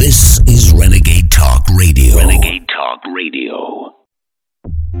 This is Renegade Talk Radio. Renegade Talk Radio.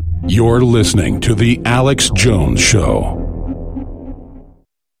 You're listening to The Alex Jones Show.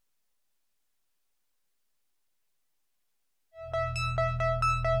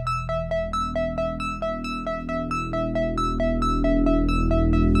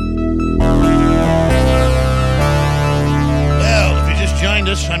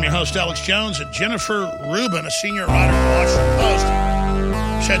 I'm your host, Alex Jones, and Jennifer Rubin, a senior writer at the Washington Post,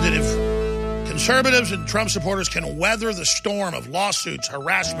 said that if Conservatives and Trump supporters can weather the storm of lawsuits,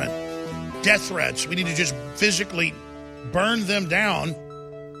 harassment, death threats. We need to just physically burn them down.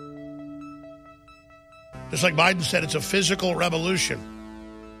 Just like Biden said, it's a physical revolution.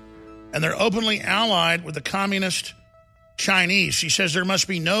 And they're openly allied with the communist Chinese. He says there must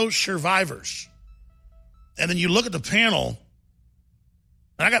be no survivors. And then you look at the panel,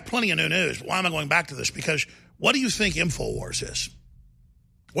 and I got plenty of new news. Why am I going back to this? Because what do you think InfoWars is?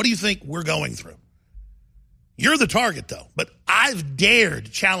 What do you think we're going through? You're the target, though. But I've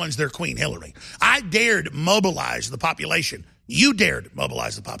dared challenge their Queen Hillary. I dared mobilize the population. You dared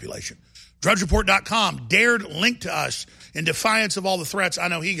mobilize the population. DrudgeReport.com dared link to us in defiance of all the threats I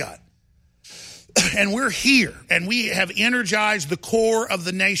know he got. And we're here, and we have energized the core of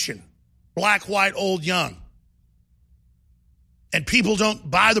the nation, black, white, old, young. And people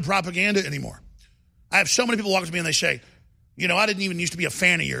don't buy the propaganda anymore. I have so many people walk up to me and they say, you know, I didn't even used to be a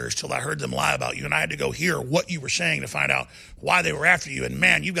fan of yours till I heard them lie about you, and I had to go hear what you were saying to find out why they were after you. And,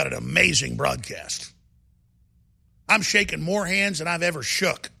 man, you've got an amazing broadcast. I'm shaking more hands than I've ever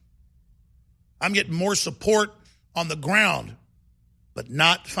shook. I'm getting more support on the ground, but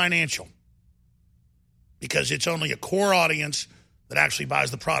not financial, because it's only a core audience that actually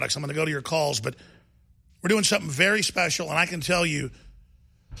buys the products. I'm going to go to your calls, but we're doing something very special, and I can tell you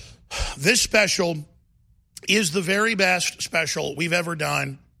this special is the very best special we've ever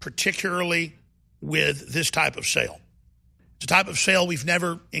done, particularly with this type of sale. It's a type of sale we've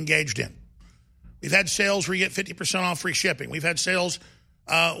never engaged in. We've had sales where you get 50% off free shipping. We've had sales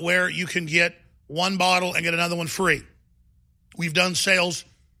where you can get one bottle and get another one free. We've done sales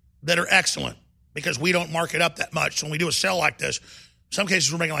that are excellent because we don't mark it up that much. So when we do a sale like this, in some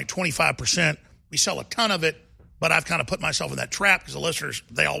cases we're making like 25%. We sell a ton of it, but I've kind of put myself in that trap because the listeners,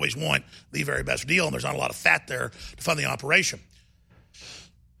 they always want the very best deal, and there's not a lot of fat there to fund the operation.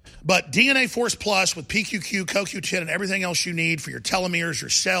 But DNA Force Plus with PQQ, CoQ10, and everything else you need for your telomeres, your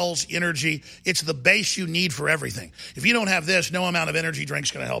cells, energy, it's the base you need for everything. If you don't have this, no amount of energy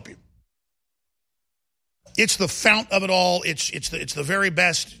drink's going to help you. It's the fount of it all. It's the very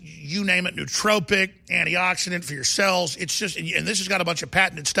best, you name it, nootropic, antioxidant for your cells. It's just, and this has got a bunch of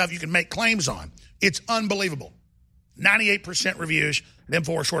patented stuff you can make claims on. It's unbelievable. 98% reviews at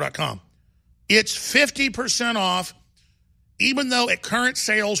InfoWarsStore.com. It's 50% off, even though at current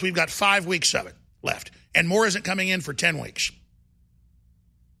sales we've got 5 weeks of it left, and more isn't coming in for 10 weeks.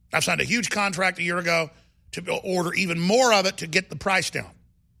 I've signed a huge contract a year ago to order even more of it to get the price down.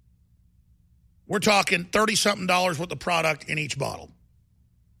 We're talking $30-something worth of product in each bottle.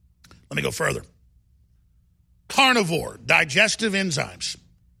 Let me go further. Carnivore, digestive enzymes.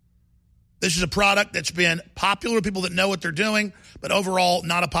 This is a product that's been popular with people that know what they're doing, but overall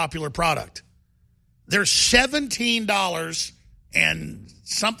not a popular product. There's $17 and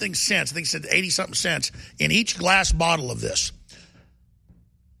something cents, I think it said 80-something cents, in each glass bottle of this.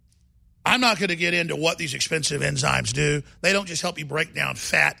 I'm not going to get into what these expensive enzymes do. They don't just help you break down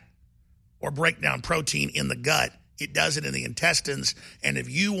fat or break down protein in the gut. It does it in the intestines. And if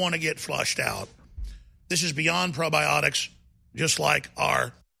you want to get flushed out, this is beyond probiotics, just like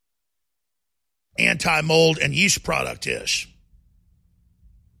our anti-mold and yeast product is.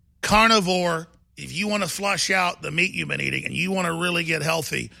 Carnivore, if you want to flush out the meat you've been eating and you want to really get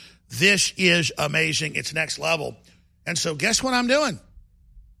healthy, this is amazing. It's next level. And so guess what I'm doing?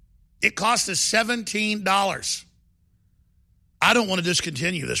 It cost us $17. I don't want to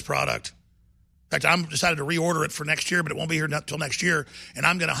discontinue this product. In fact, I'm decided to reorder it for next year, but it won't be here until next year, and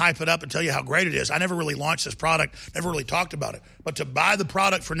I'm going to hype it up and tell you how great it is. I never really launched this product, never really talked about it. But to buy the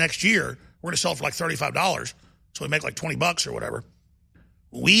product for next year, we're going to sell it for like $35, so we make like $20 or whatever.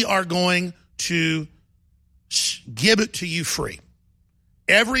 We are going to give it to you free.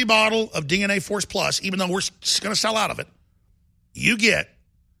 Every bottle of DNA Force Plus, even though we're going to sell out of it, you get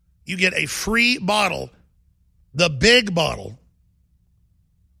a free bottle, the big bottle,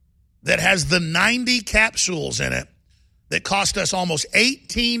 that has the 90 capsules in it that cost us almost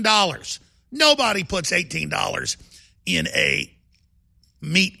 $18. Nobody puts $18 in a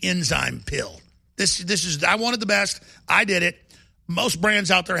meat enzyme pill. This is, I wanted the best. I did it. Most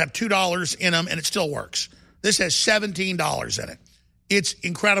brands out there have $2 in them, and it still works. This has $17 in it. It's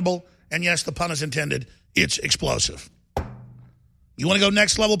incredible, and yes, the pun is intended. It's explosive. You want to go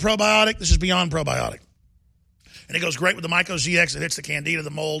next level probiotic? This is beyond probiotic. And it goes great with the Myco ZX. It hits the candida, the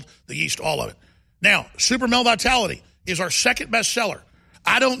mold, the yeast, all of it. Now, Super Male Vitality is our second best seller.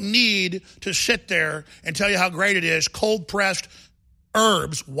 I don't need to sit there and tell you how great it is. Cold-pressed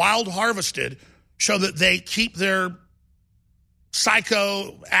herbs, wild harvested, so that they keep their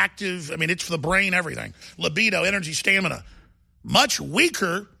psychoactive, I mean, it's for the brain, everything. Libido, energy, stamina. Much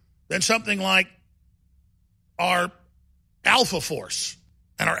weaker than something like our Alpha Force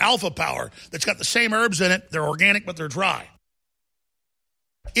and our Alpha Power that's got the same herbs in it. They're organic, but they're dry.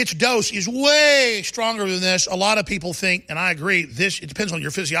 Its dose is way stronger than this. A lot of people think, and I agree, it depends on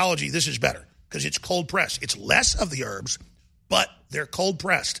your physiology, this is better because it's cold pressed. It's less of the herbs, but they're cold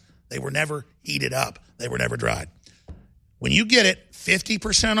pressed. They were never heated up. They were never dried. When you get it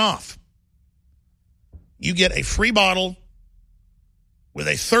 50% off, you get a free bottle with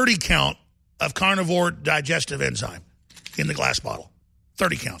a 30 count of carnivore digestive enzyme in the glass bottle.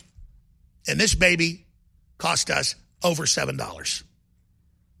 30 count. And this baby cost us over $7.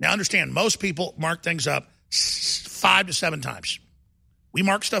 Now understand, most people mark things up 5 to 7 times. We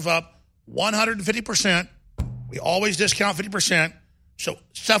mark stuff up 150%. We always discount 50%. So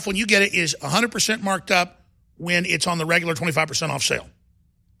stuff when you get it is 100% marked up when it's on the regular 25% off sale.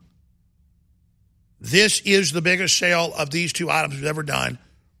 This is the biggest sale of these two items we've ever done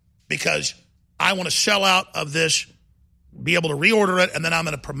because I want to sell out of this, be able to reorder it, and then I'm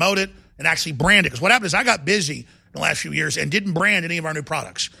going to promote it and actually brand it. Because what happened is I got busy in the last few years and didn't brand any of our new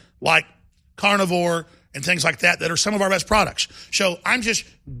products, like Carnivore and things like that are some of our best products. So I'm just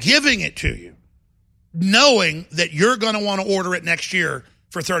giving it to you, knowing that you're going to want to order it next year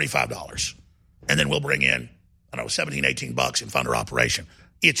for $35. And then we'll bring in, I don't know, $17, $18 and fund our operation.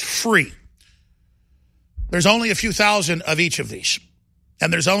 It's free. There's only a few thousand of each of these.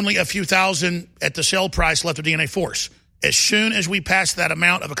 And there's only a few thousand at the sale price left of DNA Force. As soon as we pass that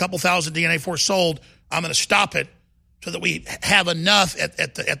amount of a couple thousand DNA Force sold, I'm going to stop it so that we have enough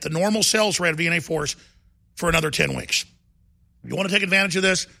at the normal sales rate of DNA Force for another 10 weeks. If you want to take advantage of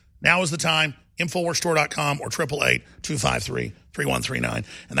this, now is the time. InfoWarsStore.com or 888-253-3139.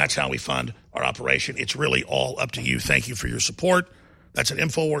 And that's how we fund our operation. It's really all up to you. Thank you for your support. That's at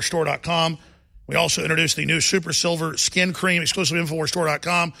InfoWarsStore.com. We also introduced the new Super Silver Skin Cream, exclusive at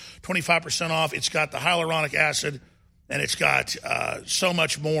InfoWarsStore.com, 25% off. It's got the hyaluronic acid, and it's got so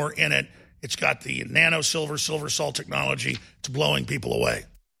much more in it. It's got the nano silver salt technology. It's blowing people away.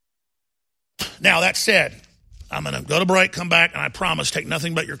 Now, that said, I'm going to go to break, come back, and I promise take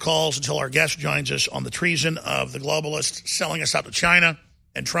nothing but your calls until our guest joins us on the treason of the globalists selling us out to China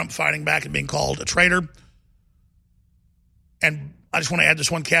and Trump fighting back and being called a traitor. And I just want to add this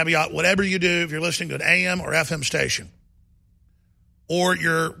one caveat. Whatever you do, if you're listening to an AM or FM station, or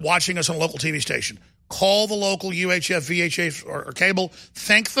you're watching us on a local TV station, call the local UHF, VHF, or cable.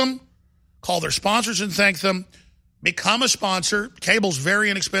 Thank them. Call their sponsors and thank them. Become a sponsor. Cable's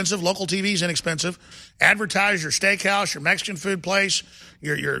very inexpensive. Local TV's inexpensive. Advertise your steakhouse, your Mexican food place,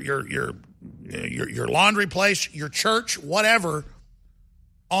 your laundry place, your church, whatever,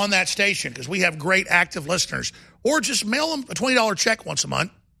 on that station, because we have great active listeners. Or just mail them a $20 check once a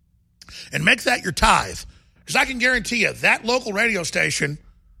month and make that your tithe. Because I can guarantee you that local radio station,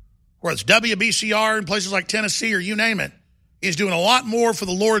 whether it's WBCR in places like Tennessee or you name it, is doing a lot more for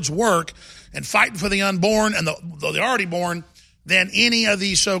the Lord's work and fighting for the unborn and the already born than any of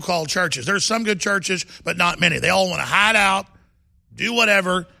these so-called churches. There's some good churches, but not many. They all want to hide out, do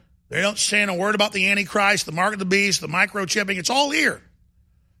whatever. They don't say a word about the Antichrist, the mark of the beast, the microchipping. It's all here.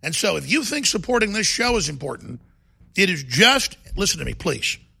 And so if you think supporting this show is important, it is just, listen to me,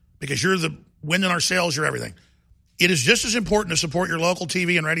 please, because you're the wind in our sails, you're everything. It is just as important to support your local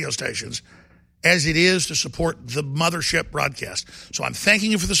TV and radio stations as it is to support the mothership broadcast. So I'm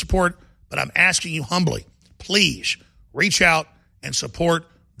thanking you for the support, but I'm asking you humbly, please reach out and support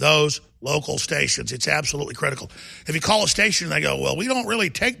those local stations. It's absolutely critical. If you call a station and they go, well, we don't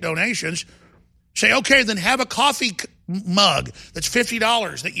really take donations, say, okay, then have a coffee mug that's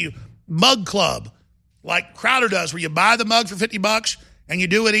 $50 that you mug club, like Crowder does, where you buy the mug for $50 and you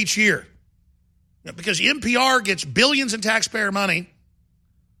do it each year. Because NPR gets billions in taxpayer money,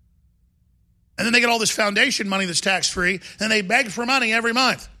 and then they get all this foundation money that's tax-free, and they beg for money every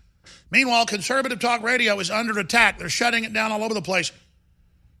month. Meanwhile, conservative talk radio is under attack. They're shutting it down all over the place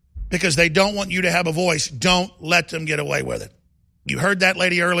because they don't want you to have a voice. Don't let them get away with it. You heard that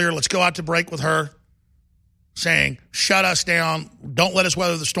lady earlier. Let's go out to break with her saying, shut us down. Don't let us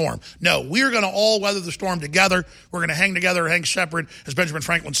weather the storm. No, we're going to all weather the storm together. We're going to hang together or hang separate. As Benjamin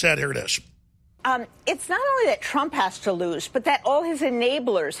Franklin said, here it is. It's not only that Trump has to lose, but that all his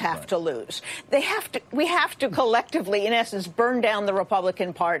enablers have to lose. We have to collectively, in essence, burn down the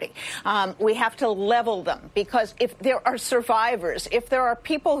Republican Party. We have to level them, because if there are survivors, if there are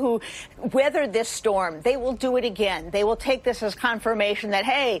people who weather this storm, they will do it again. They will take this as confirmation that,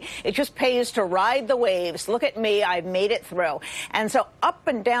 hey, it just pays to ride the waves. Look at me. I've made it through. And so up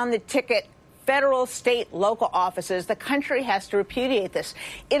and down the ticket federal, state, local offices. The country has to repudiate this.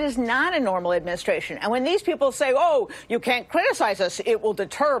 It is not a normal administration. And when these people say, oh, you can't criticize us, it will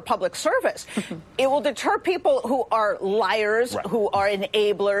deter public service. It will deter people who are liars, who are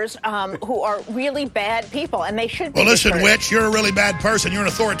enablers, who are really bad people, and they should be Well, listen, deterred. Witch, you're a really bad person. You're an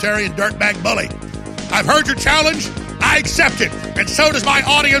authoritarian dirtbag bully. I've heard your challenge. I accept it. And so does my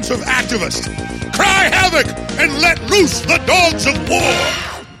audience of activists. Cry havoc and let loose the dogs of war.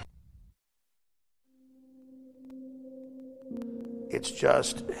 It's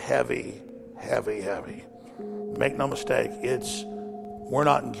just heavy, heavy, heavy. Make no mistake, we're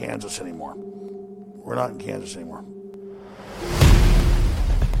not in Kansas anymore. We're not in Kansas anymore.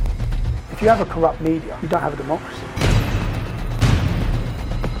 If you have a corrupt media, you don't have a democracy.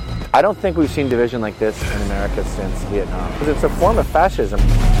 I don't think we've seen division like this in America since Vietnam, because it's a form of fascism.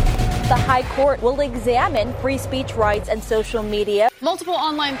 The High Court will examine free speech rights and social media. Multiple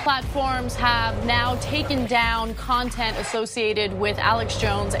online platforms have now taken down content associated with Alex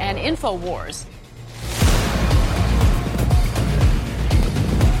Jones and InfoWars.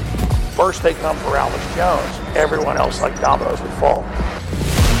 First they come for Alex Jones. Everyone else, like dominoes, would fall.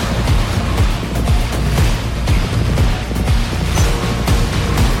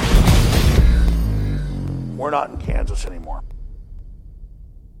 We're not in Kansas anymore.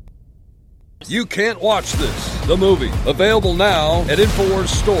 You can't watch this. The movie. Available now at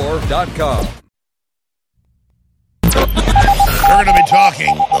InfoWarsStore.com. We're going to be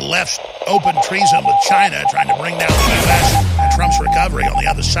talking the left's open treason with China, trying to bring down the U.S. and Trump's recovery on the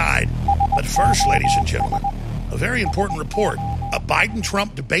other side. But first, ladies and gentlemen, a very important report, a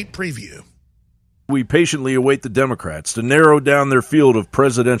Biden-Trump debate preview. We patiently await the Democrats to narrow down their field of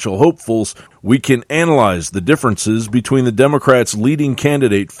presidential hopefuls. We can analyze the differences between the Democrats' leading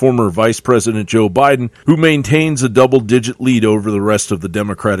candidate, former Vice President Joe Biden, who maintains a double-digit lead over the rest of the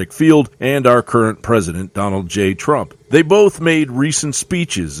Democratic field, and our current president, Donald J. Trump. They both made recent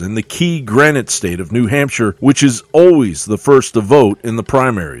speeches in the key Granite State of New Hampshire, which is always the first to vote in the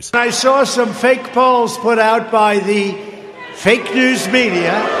primaries. I saw some fake polls put out by the fake news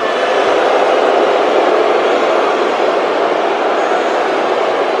media.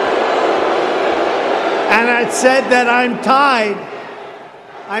 And it said that I'm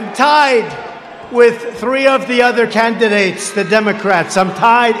tied with three of the other candidates, the Democrats. I'm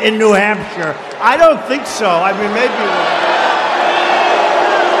tied in New Hampshire. I don't think so. I mean,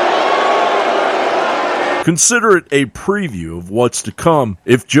 maybe. Consider it a preview of what's to come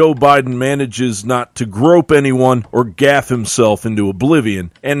if Joe Biden manages not to grope anyone or gaffe himself into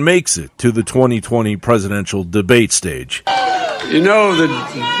oblivion and makes it to the 2020 presidential debate stage. You know,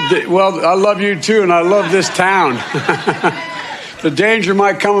 well, I love you too, and I love this town. The danger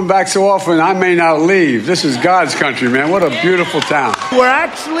might coming back so often, I may not leave. This is God's country, man. What a beautiful town. We're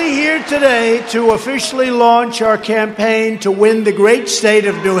actually here today to officially launch our campaign to win the great state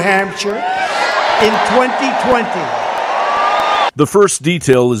of New Hampshire in 2020. The first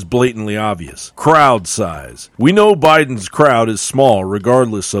detail is blatantly obvious. Crowd size. We know Biden's crowd is small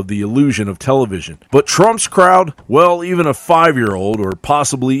regardless of the illusion of television. But Trump's crowd? Well, even a 5-year-old or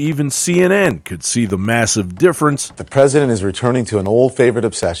possibly even CNN could see the massive difference. The president is returning to an old favorite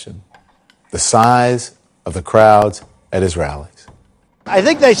obsession, the size of the crowds at his rallies. I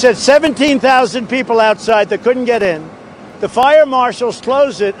think they said 17,000 people outside that couldn't get in. The fire marshals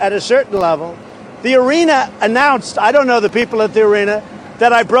closed it at a certain level. The arena announced, I don't know the people at the arena,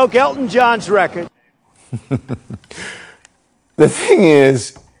 that I broke Elton John's record. The thing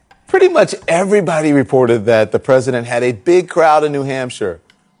is, pretty much everybody reported that the president had a big crowd in New Hampshire,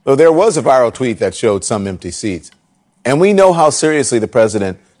 though there was a viral tweet that showed some empty seats. And we know how seriously the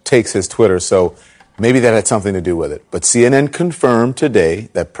president takes his Twitter, so maybe that had something to do with it. But CNN confirmed today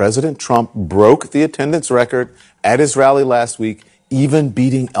that President Trump broke the attendance record at his rally last week, even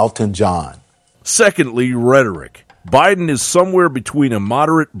beating Elton John. Secondly, rhetoric. Biden is somewhere between a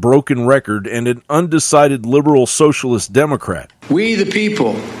moderate broken record and an undecided liberal socialist Democrat. We, the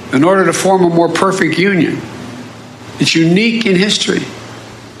people, in order to form a more perfect union, it's unique in history.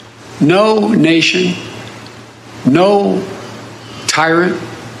 No nation, no tyrant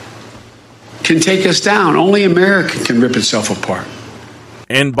can take us down. Only America can rip itself apart.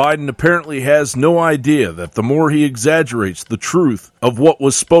 And Biden apparently has no idea that the more he exaggerates the truth of what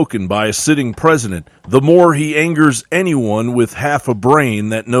was spoken by a sitting president, the more he angers anyone with half a brain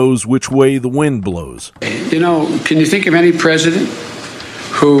that knows which way the wind blows. You know, can you think of any president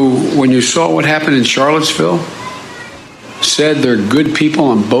who, when you saw what happened in Charlottesville, said they're good people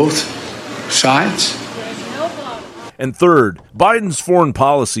on both sides? And third, Biden's foreign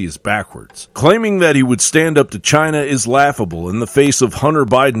policy is backwards. Claiming that he would stand up to China is laughable in the face of Hunter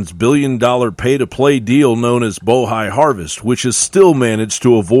Biden's billion-dollar pay-to-play deal known as Bohai Harvest, which has still managed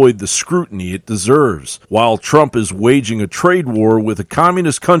to avoid the scrutiny it deserves, while Trump is waging a trade war with a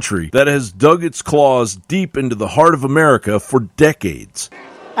communist country that has dug its claws deep into the heart of America for decades.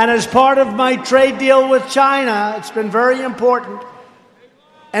 And as part of my trade deal with China, it's been very important.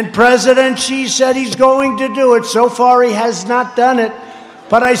 And President Xi said he's going to do it. So far, he has not done it.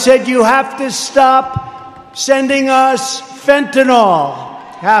 But I said, you have to stop sending us fentanyl.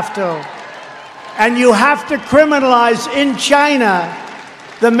 Have to. And you have to criminalize in China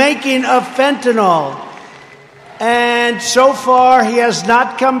the making of fentanyl. And so far, he has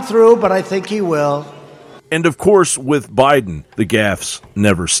not come through, but I think he will. And of course, with Biden, the gaffes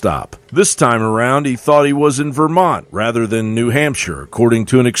never stop. This time around, he thought he was in Vermont rather than New Hampshire, according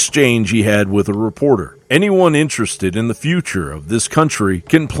to an exchange he had with a reporter. Anyone interested in the future of this country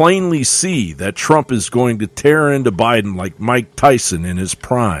can plainly see that Trump is going to tear into Biden like Mike Tyson in his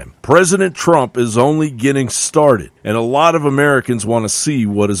prime. President Trump is only getting started, and a lot of Americans want to see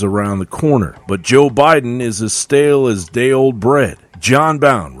what is around the corner. But Joe Biden is as stale as day-old bread. John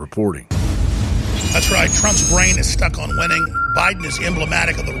Bound reporting. That's right. Trump's brain is stuck on winning. Biden is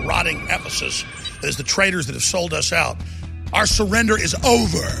emblematic of the rotting Ephesus that is the traitors that have sold us out. Our surrender is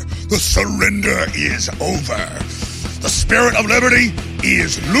over. The surrender is over. The spirit of liberty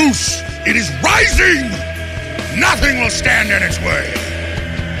is loose. It is rising. Nothing will stand in its way.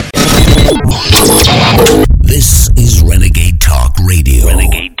 This is Renegade Talk Radio.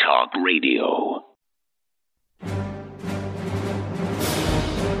 Renegade Talk Radio.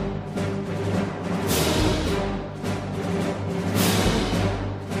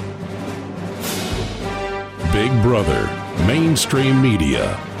 Big Brother, mainstream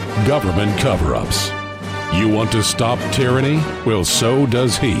media, government cover-ups. You want to stop tyranny? Well, so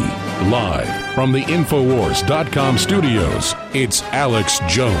does he. Live from the Infowars.com studios, it's Alex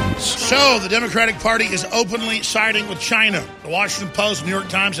Jones. So, the Democratic Party is openly siding with China. The Washington Post, New York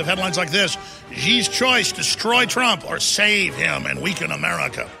Times have headlines like this: Xi's choice, destroy Trump or save him and weaken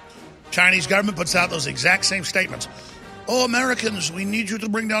America. Chinese government puts out those exact same statements. Oh, Americans, we need you to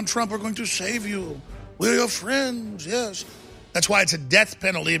bring down Trump. We're going to save you. We're your friends, yes. That's why it's a death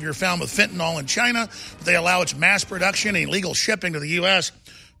penalty if you're found with fentanyl in China. But they allow its mass production and illegal shipping to the U.S.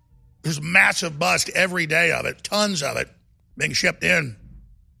 There's a massive bust every day of it, tons of it being shipped in.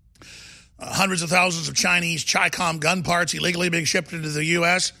 Hundreds of thousands of Chinese Chi-Com gun parts illegally being shipped into the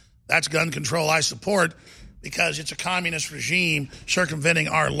U.S. That's gun control I support, because it's a communist regime circumventing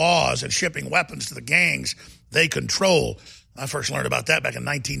our laws and shipping weapons to the gangs they control. I first learned about that back in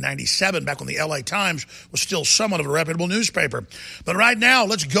 1997, back when the LA Times was still somewhat of a reputable newspaper. But right now,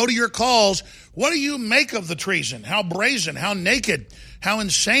 let's go to your calls. What do you make of the treason? How brazen, how naked, how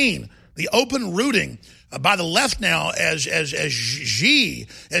insane. The open rooting by the left now as Xi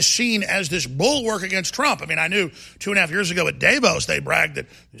is seen as this bulwark against Trump. I mean, I knew 2.5 years ago at Davos, they bragged that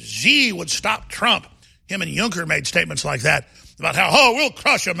Xi would stop Trump. Him and Juncker made statements like that about how, we'll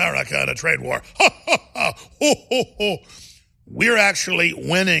crush America in a trade war. We're actually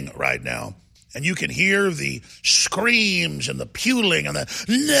winning right now. And you can hear the screams and the puling and the,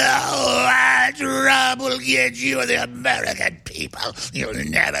 no, Trump will get you and the American people. You'll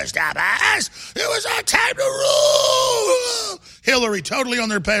never stop us. It was our time to rule. Hillary totally on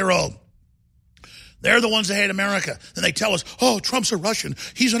their payroll. They're the ones that hate America. And they tell us, oh, Trump's a Russian.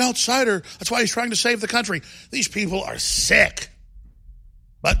 He's an outsider. That's why he's trying to save the country. These people are sick.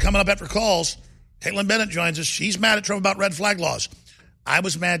 But coming up after calls, Caitlin Bennett joins us. She's mad at Trump about red flag laws. I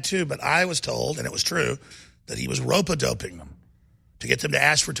was mad too, but I was told, and it was true, that he was rope-a-doping them to get them to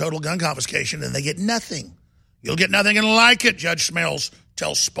ask for total gun confiscation, and they get nothing. You'll get nothing and like it, Judge Smails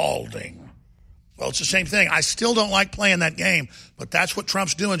tells Spalding. Well, it's the same thing. I still don't like playing that game, but that's what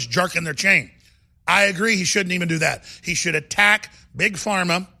Trump's doing, is jerking their chain. I agree he shouldn't even do that. He should attack Big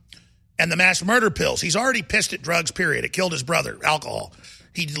Pharma and the mass murder pills. He's already pissed at drugs, period. It killed his brother, alcohol.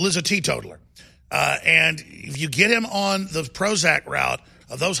 He was a teetotaler. And if you get him on the Prozac route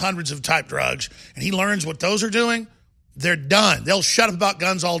of those hundreds of type drugs, and he learns what those are doing, they're done. They'll shut up about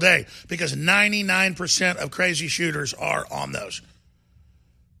guns all day, because 99% of crazy shooters are on those.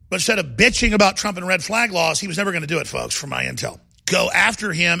 But instead of bitching about Trump and red flag laws, he was never going to do it, folks, from my intel. Go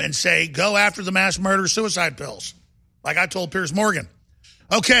after him and say, go after the mass murder suicide pills, like I told Piers Morgan.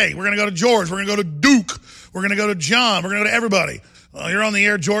 Okay, we're going to go to George. We're going to go to Duke. We're going to go to John. We're going to go to everybody. You're on the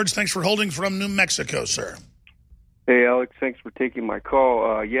air, George. Thanks for holding from New Mexico, sir. Hey, Alex. Thanks for taking my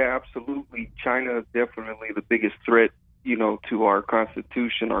call. Yeah, absolutely. China is definitely the biggest threat, to our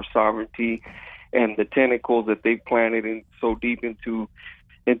Constitution, our sovereignty. and the tentacles that they've planted in so deep into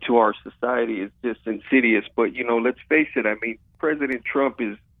our society is just insidious. But, you know, let's face it. I mean, President Trump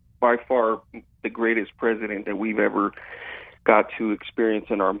is by far the greatest president that we've ever got to experience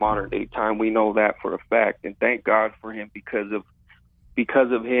in our modern day time. We know that for a fact, and thank God for him. Because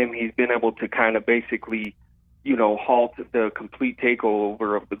of him, he's been able to kind of basically, you know, halt the complete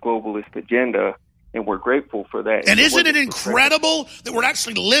takeover of the globalist agenda, and we're grateful for that. And isn't it incredible that we're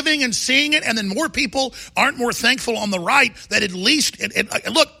actually living and seeing it, and then more people aren't more thankful on the right that at least,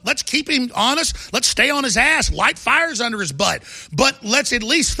 look, let's keep him honest. Let's stay on his ass, light fires under his butt. But let's at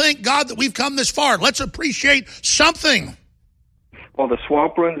least thank God that we've come this far. Let's appreciate something. Well, the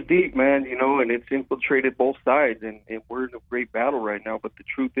swamp runs deep, man, you know, and it's infiltrated both sides, and we're in a great battle right now. But the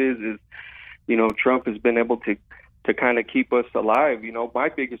truth is, you know, Trump has been able to kind of keep us alive. You know, my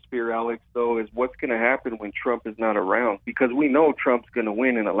biggest fear, Alex, though, is what's going to happen when Trump is not around, because we know Trump's going to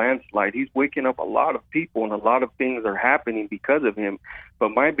win in a landslide. He's waking up a lot of people, and a lot of things are happening because of him.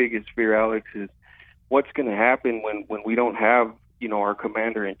 But my biggest fear, Alex, is what's going to happen when we don't have, you know, our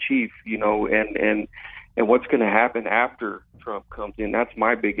commander-in-chief, you know, and what's going to happen after Trump comes in. That's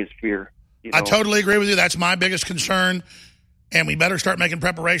my biggest fear. You know? I totally agree with you. That's my biggest concern. And we better start making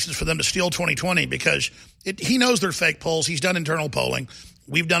preparations for them to steal 2020, because he knows they're fake polls. He's done internal polling.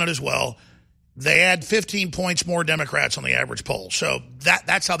 We've done it as well. They add 15 points more Democrats on the average poll. So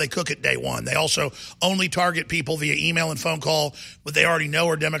that's how they cook it day one. They also only target people via email and phone call, but they already know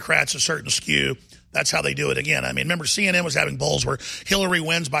are Democrats a certain skew. That's how they do it. Again, I mean, remember CNN was having polls where Hillary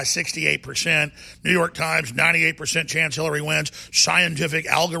wins by 68%. New York Times, 98% chance Hillary wins. Scientific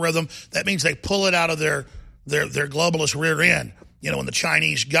algorithm. That means they pull it out of their globalist rear end, you know, when the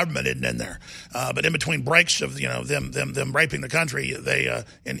Chinese government isn't in there. But in between breaks of, you know, them raping the country, they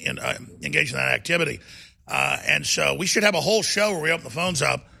engage in that activity. And so we should have a whole show where we open the phones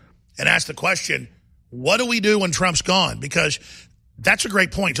up and ask the question, what do we do when Trump's gone? Because that's a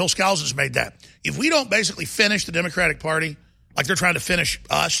great point. Joel Scalzo has made that. If we don't basically finish the Democratic Party, like they're trying to finish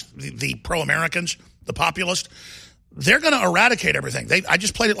us, the pro-Americans, the populists, they're going to eradicate everything. I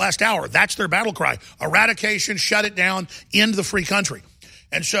just played it last hour. That's their battle cry. Eradication, shut it down, end the free country.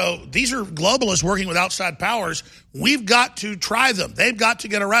 And so these are globalists working with outside powers. We've got to try them. They've got to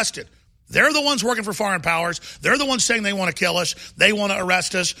get arrested. They're the ones working for foreign powers. They're the ones saying they want to kill us. They want to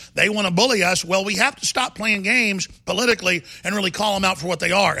arrest us. They want to bully us. Well, we have to stop playing games politically and really call them out for what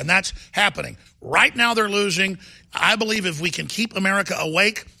they are. And that's happening. Right now they're losing. I believe if we can keep America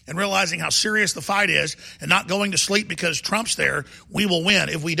awake and realizing how serious the fight is and not going to sleep because Trump's there, we will win.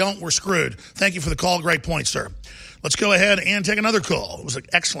 If we don't, we're screwed. Thank you for the call. Great point, sir. Let's go ahead and take another call. It was an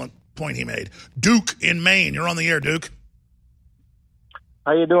excellent point he made. Duke in Maine. You're on the air, Duke.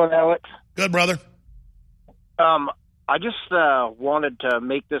 How you doing, Alex? Good, brother. I just wanted to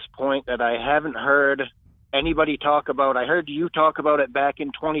make this point that I haven't heard anybody talk about. I heard you talk about it back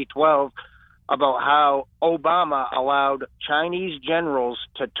in 2012 about how Obama allowed Chinese generals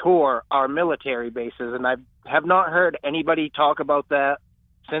to tour our military bases, and I have not heard anybody talk about that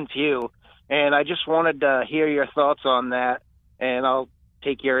since you. And I just wanted to hear your thoughts on that, and I'll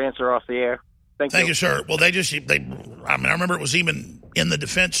take your answer off the air. Thank you, sir. Well, I remember it was even in the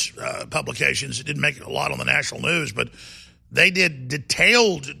defense publications. It didn't make a lot on the national news, but they did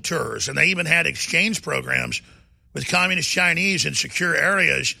detailed tours, and they even had exchange programs with communist Chinese in secure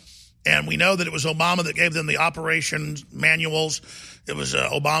areas. And we know that it was Obama that gave them the operations manuals. It was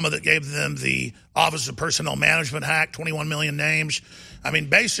Obama that gave them the Office of Personnel Management hack, 21 million names. I mean,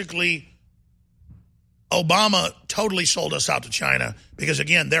 basically, Obama totally sold us out to China because,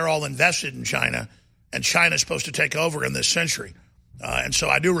 again, they're all invested in China, and China's supposed to take over in this century. And so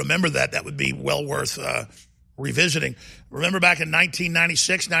I do remember that. That would be well worth revisiting. Remember back in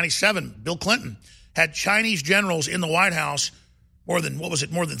 1996, 97, Bill Clinton had Chinese generals in the White House more than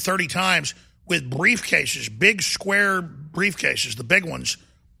 30 times with briefcases, big square briefcases, the big ones,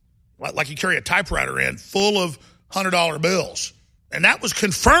 like you carry a typewriter in, full of $100 bills. And that was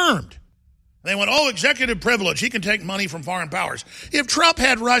confirmed. They went, executive privilege. He can take money from foreign powers. If Trump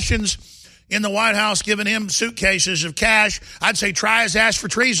had Russians in the White House giving him suitcases of cash, I'd say try his ass for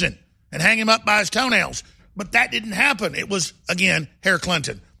treason and hang him up by his toenails. But that didn't happen. It was, again, Herr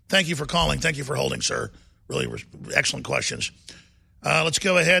Clinton. Thank you for calling. Thank you for holding, sir. Really excellent questions. Let's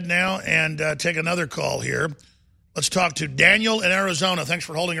go ahead now and take another call here. Let's talk to Daniel in Arizona. Thanks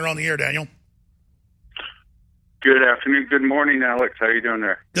for holding her on the air, Daniel. Good afternoon. Good morning, Alex. How are you doing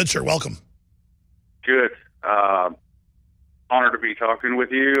there? Good, sir. Welcome. Good. Honored to be talking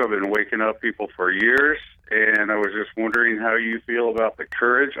with you. I've been waking up people for years, and I was just wondering how you feel about the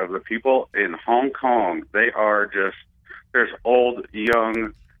courage of the people in Hong Kong. They are just, there's old,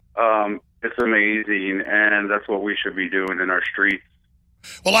 young, It's amazing, and that's what we should be doing in our streets.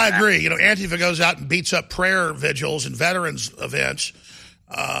 Well, I agree. You know, Antifa goes out and beats up prayer vigils and veterans events,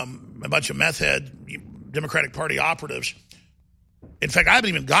 a bunch of meth head Democratic Party operatives. In fact, I haven't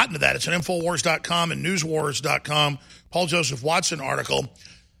even gotten to that. It's an Infowars.com and Newswars.com Paul Joseph Watson article.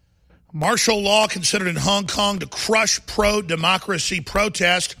 Martial law considered in Hong Kong to crush pro-democracy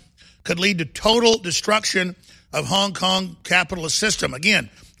protest could lead to total destruction of Hong Kong capitalist system. Again,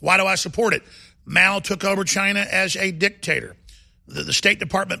 why do I support it? Mao took over China as a dictator. The State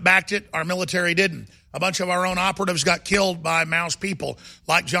Department backed it. Our military didn't. A bunch of our own operatives got killed by Mao's people,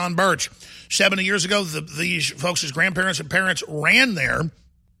 like John Birch. 70 years ago, these folks' grandparents and parents ran there.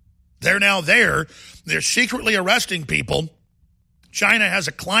 They're now there. They're secretly arresting people. China has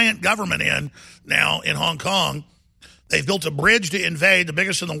a client government now in Hong Kong. They've built a bridge to invade, the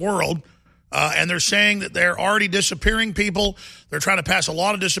biggest in the world, and they're saying that they're already disappearing people. They're trying to pass a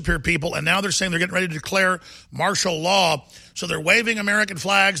law to disappear people, and now they're saying they're getting ready to declare martial law. So they're waving American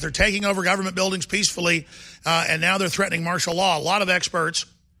flags. They're taking over government buildings peacefully, and now they're threatening martial law. A lot of experts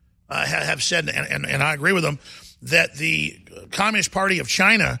have said, and I agree with them, that the Communist Party of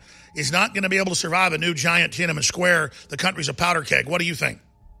China is not going to be able to survive a new giant Tiananmen Square. The country's a powder keg. What do you think?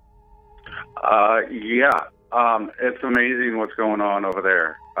 It's amazing what's going on over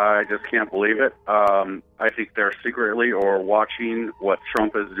there. I just can't believe it. I think they're secretly or watching what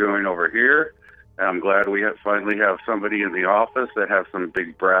Trump is doing over here. And I'm glad we finally have somebody in the office that has some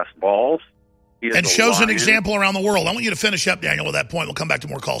big brass balls. And shows an example around the world. I want you to finish up, Daniel, at that point. We'll come back to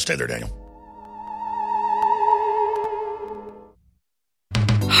more calls. Stay there, Daniel.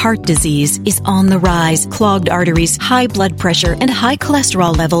 Heart disease is on the rise. Clogged arteries, high blood pressure, and high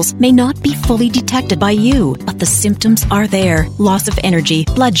cholesterol levels may not be fully detected by you, but the symptoms are there. Loss of energy,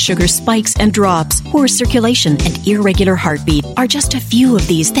 blood sugar spikes and drops, poor circulation, and irregular heartbeat are just a few of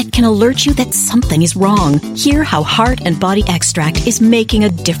these that can alert you that something is wrong. Hear how Heart and Body Extract is making a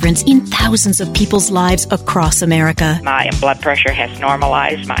difference in thousands of people's lives across America. My blood pressure has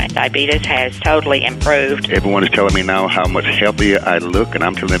normalized. My diabetes has totally improved. Everyone is telling me now how much healthier I look, and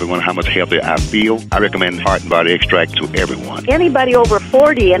I'm telling everyone how much healthier I feel. I recommend Heart and Body Extract to everyone. Anybody over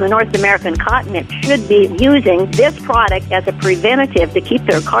 40 in the North American continent should be using this product as a preventative to keep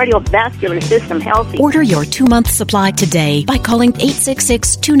their cardiovascular system healthy. Order your 2-month supply today by calling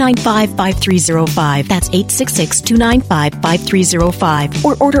 866-295-5305. That's 866-295-5305.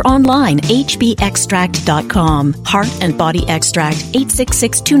 Or order online, hbextract.com. Heart and Body Extract,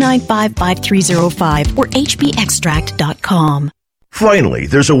 866-295-5305 or hbextract.com. Finally,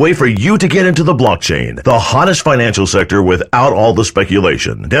 there's a way for you to get into the blockchain, the hottest financial sector without all the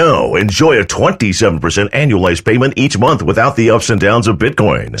speculation. Now, enjoy a 27% annualized payment each month without the ups and downs of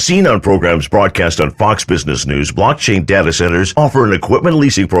Bitcoin. Seen on programs broadcast on Fox Business News, blockchain data centers offer an equipment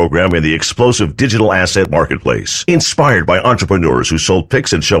leasing program in the explosive digital asset marketplace. Inspired by entrepreneurs who sold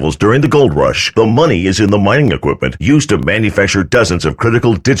picks and shovels during the gold rush, the money is in the mining equipment used to manufacture dozens of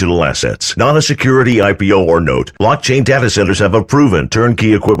critical digital assets. Not a security IPO or note, blockchain data centers have a proven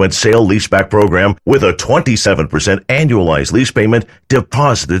turnkey equipment sale leaseback program with a 27% annualized lease payment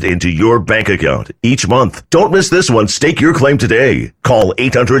deposited into your bank account each month. Don't miss this one. Stake your claim today. Call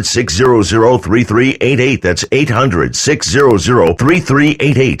 800-600-3388. That's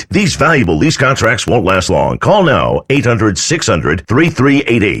 800-600-3388. These valuable lease contracts won't last long. Call now.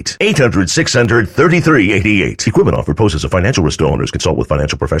 800-600-3388. 800-600-3388. Equipment offered poses a financial risk to owners. Consult with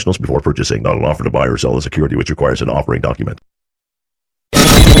financial professionals before purchasing. Not an offer to buy or sell a security which requires an offering document.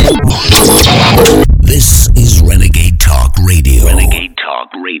 This is Renegade Talk Radio. Renegade Talk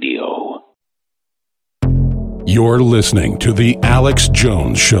Radio. You're listening to The Alex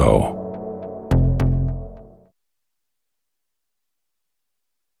Jones Show.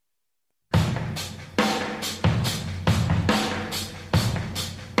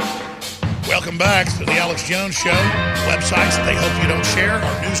 Welcome back to The Alex Jones Show. Websites that they hope you don't share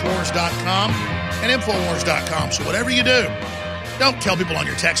are newswars.com and infowars.com. So whatever you do, don't tell people on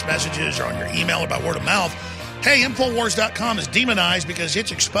your text messages or on your email about word of mouth. Hey, Infowars.com is demonized because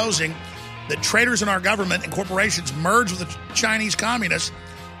it's exposing that traitors in our government and corporations merged with the Chinese communists,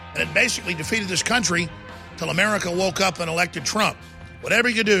 and it basically defeated this country till America woke up and elected Trump. Whatever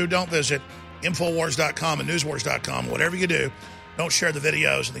you do, don't visit Infowars.com and Newswars.com. Whatever you do, don't share the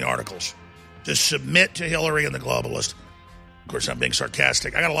videos and the articles. Just submit to Hillary and the globalists. Of course, I'm being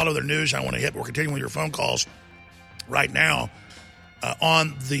sarcastic. I got a lot of other news I want to hit, but we're continuing with your phone calls right now.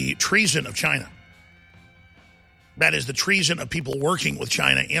 On the treason of China. That is the treason of people working with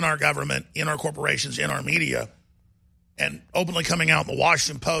China in our government, in our corporations, in our media, and openly coming out in the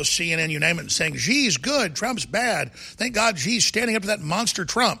Washington Post, CNN, you name it, and saying, Xi's good, Trump's bad. Thank God Xi's standing up to that monster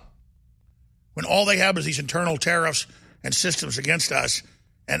Trump. when all they have is these internal tariffs and systems against us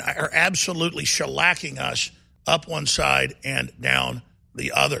and are absolutely shellacking us up one side and down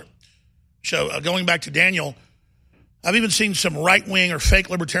the other. So going back to Daniel, I've even seen some right-wing or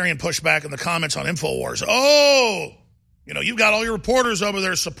fake libertarian pushback in the comments on InfoWars. Oh, you've got all your reporters over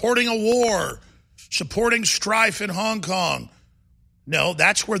there supporting a war, supporting strife in Hong Kong. No,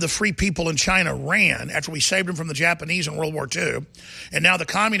 that's where the free people in China ran after we saved them from the Japanese in World War II. And now the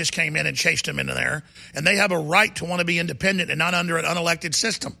communists came in and chased them into there. And they have a right to want to be independent and not under an unelected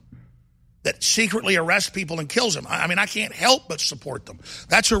system that secretly arrests people and kills them. I mean, I can't help but support them.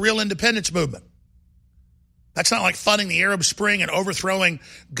 That's a real independence movement. That's not like funding the Arab Spring and overthrowing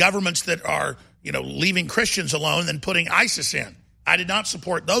governments that are, leaving Christians alone and putting ISIS in. I did not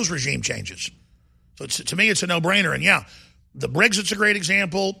support those regime changes. So to me, it's a no-brainer. And yeah, the Brexit's a great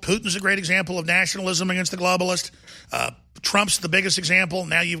example. Putin's a great example of nationalism against the globalist. Trump's the biggest example.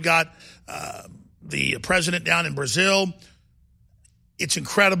 Now you've got the president down in Brazil. It's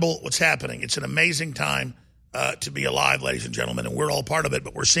incredible what's happening. It's an amazing time to be alive, ladies and gentlemen, and we're all part of it.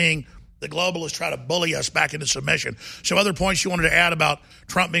 But we're seeing the globalists try to bully us back into submission. So other points you wanted to add about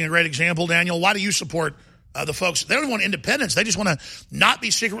Trump being a great example, Daniel? Why do you support the folks? They don't want independence. They just want to not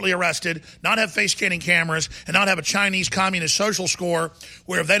be secretly arrested, not have face scanning cameras, and not have a Chinese communist social score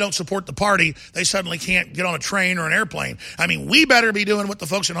where if they don't support the party, they suddenly can't get on a train or an airplane. I mean, we better be doing what the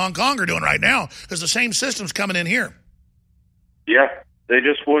folks in Hong Kong are doing right now because the same system's coming in here. Yeah, they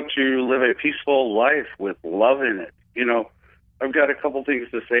just want to live a peaceful life with love in it. I've got a couple things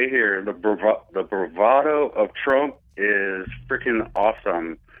to say here. The bravado of Trump is freaking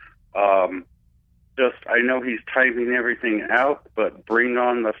awesome. I know he's typing everything out, but bring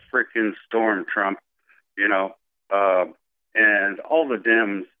on the freaking storm, Trump. And all the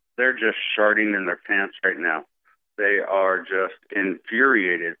Dems, they're just sharting in their pants right now. They are just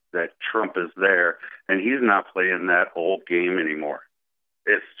infuriated that Trump is there, and he's not playing that old game anymore.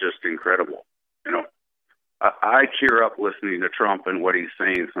 It's just incredible. I tear up listening to Trump and what he's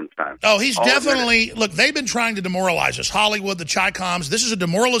saying sometimes. Oh, he's definitely... Look, they've been trying to demoralize us. Hollywood, the Chi-Coms. This is a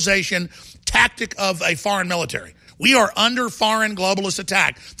demoralization tactic of a foreign military. We are under foreign globalist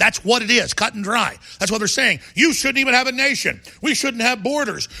attack. That's what it is, cut and dry. That's what they're saying. You shouldn't even have a nation. We shouldn't have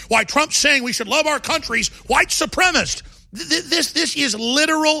borders. Why, Trump's saying we should love our countries. White supremacist. This is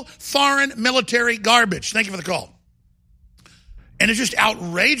literal foreign military garbage. Thank you for the call. And it just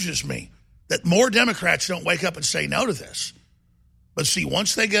outrages me that more Democrats don't wake up and say no to this. But see,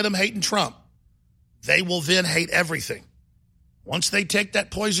 once they get them hating Trump, they will then hate everything. Once they take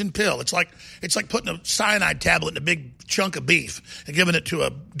that poison pill, it's like putting a cyanide tablet in a big chunk of beef and giving it to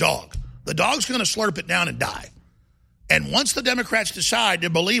a dog. The dog's going to slurp it down and die. And once the Democrats decide to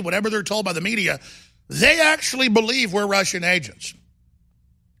believe whatever they're told by the media, they actually believe we're Russian agents.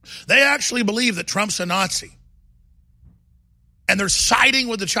 They actually believe that Trump's a Nazi. And they're siding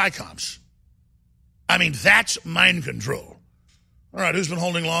with the Chi-Coms. I mean, that's mind control. All right, who's been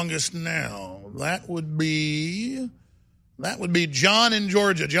holding longest now? That would be John in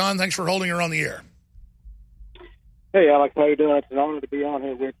Georgia. John, thanks for holding her on the air. Hey, Alex, how you doing? It's an honor to be on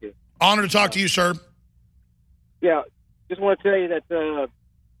here with you. Honor to talk to you, sir. Yeah, just want to tell you that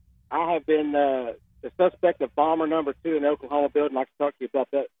I have been the suspect of bomber number 2 in the Oklahoma building. I can talk to you about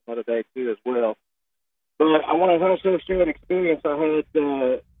that another day, too, as well. But I want to also share an experience I had.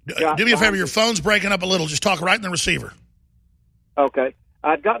 Do me a favor. Your phone's breaking up a little. Just talk right in the receiver. Okay.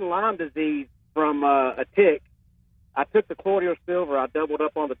 I'd gotten Lyme disease from a tick. I took the colloidal silver. I doubled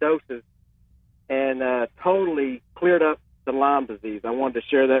up on the doses and totally cleared up the Lyme disease. I wanted to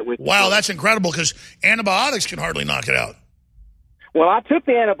share that with you. Wow, that's incredible because antibiotics can hardly knock it out. Well, I took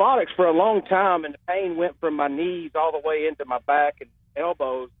the antibiotics for a long time, and the pain went from my knees all the way into my back and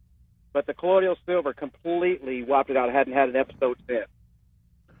elbows. But the colloidal silver completely wiped it out. I hadn't had an episode since.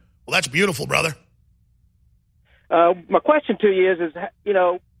 Well, that's beautiful, brother. My question to you is,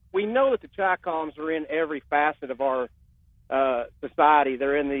 we know that the Chi-Coms are in every facet of our society.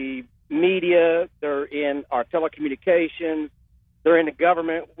 They're in the media. They're in our telecommunications. They're in the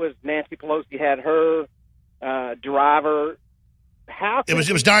government. Was Nancy Pelosi had her driver? It was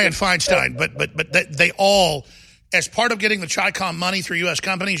Dianne Feinstein, but they all, as part of getting the Chi-Com money through U.S.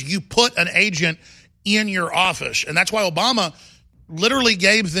 companies, you put an agent in your office, and that's why Obama literally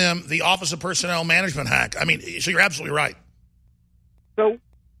gave them the Office of Personnel Management hack. I mean, so you're absolutely right. So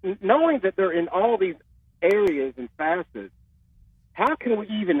knowing that they're in all these areas and facets, how can we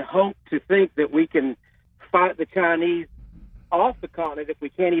even hope to think that we can fight the Chinese off the continent if we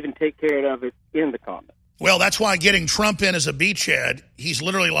can't even take care of it in the continent? Well, that's why getting Trump in as a beachhead, he's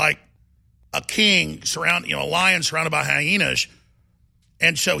literally like a king a lion surrounded by hyenas.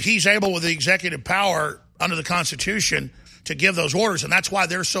 And so he's able, with the executive power under the Constitution, to give those orders. And that's why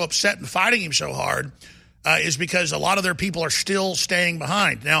they're so upset and fighting him so hard, is because a lot of their people are still staying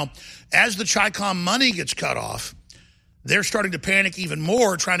behind. Now, as the Chi-Com money gets cut off, they're starting to panic even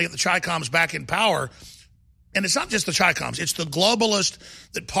more, trying to get the Chi-Coms back in power. And it's not just the Chi-Coms. It's the globalists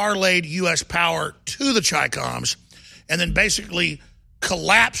that parlayed U.S. power to the Chi-Coms and then basically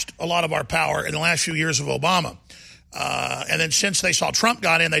collapsed a lot of our power in the last few years of Obama. And then since they saw Trump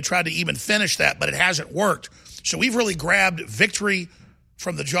got in, they tried to even finish that, but it hasn't worked. So we've really grabbed victory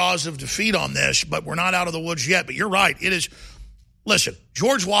from the jaws of defeat on this, but we're not out of the woods yet. But you're right. It is. Listen,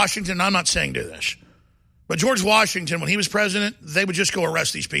 George Washington, I'm not saying do this, but George Washington, when he was president, they would just go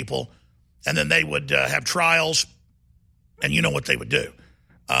arrest these people, and then they would have trials, and you know what they would do.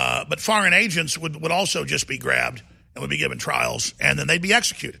 But foreign agents would also just be grabbed and would be given trials, and then they'd be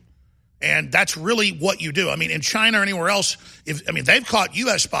executed. And that's really what you do. I mean, in China or anywhere else, they've caught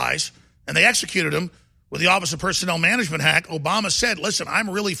U.S. spies, and they executed them with the Office of Personnel Management hack. Obama said, listen, I'm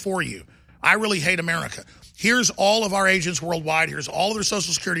really for you. I really hate America. Here's all of our agents worldwide. Here's all of their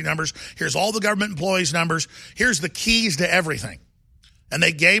Social Security numbers. Here's all the government employees' numbers. Here's the keys to everything. And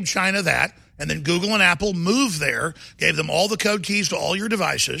they gave China that, and then Google and Apple moved there, gave them all the code keys to all your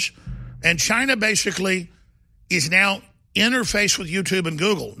devices, and China basically is now interfaced with YouTube and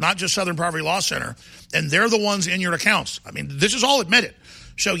Google, not just Southern Poverty Law Center, and they're the ones in your accounts. I mean, this is all admitted.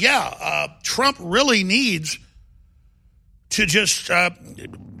 So, Trump really needs to just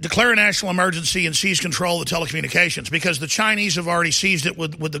declare a national emergency and seize control of the telecommunications, because the Chinese have already seized it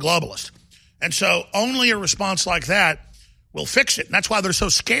with the globalists. And so only a response like that will fix it. And that's why they're so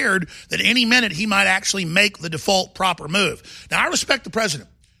scared that any minute he might actually make the default proper move. Now, I respect the president.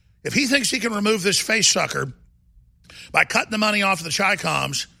 If he thinks he can remove this face sucker by cutting the money off of the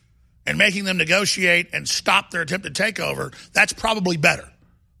Chi-Coms and making them negotiate and stop their attempted takeover, that's probably better.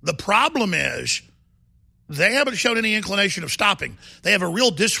 The problem is they haven't shown any inclination of stopping. They have a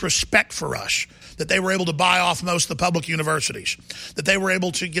real disrespect for us, that they were able to buy off most of the public universities, that they were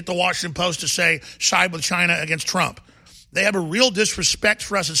able to get the Washington Post to say side with China against Trump. They have a real disrespect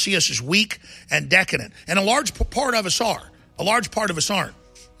for us and see us as weak and decadent. And a large part of us are. A large part of us aren't.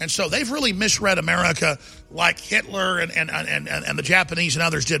 And so they've really misread America like Hitler and the Japanese and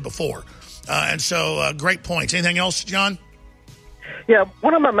others did before. And so great points. Anything else, John? Yeah,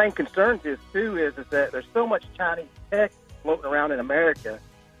 one of my main concerns is that there's so much Chinese tech floating around in America.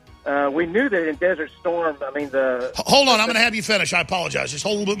 We knew that in Desert Storm, Hold on, I'm going to have you finish. I apologize. Just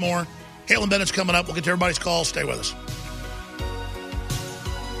hold a little bit more. Caitlin Bennett's coming up. We'll get to everybody's calls. Stay with us.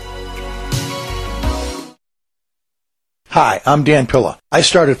 Hi, I'm Dan Pilla. I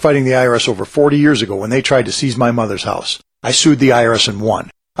started fighting the IRS over 40 years ago when they tried to seize my mother's house. I sued the IRS and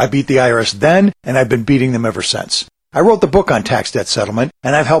won. I beat the IRS then, and I've been beating them ever since. I wrote the book on tax debt settlement,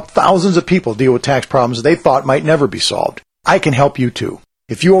 and I've helped thousands of people deal with tax problems they thought might never be solved. I can help you too.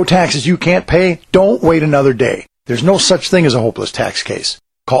 If you owe taxes you can't pay, don't wait another day. There's no such thing as a hopeless tax case.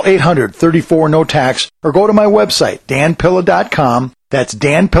 Call 800-34-NO-TAX or go to my website, danpilla.com. That's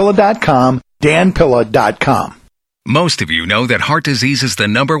danpilla.com, danpilla.com. Most of you know that heart disease is the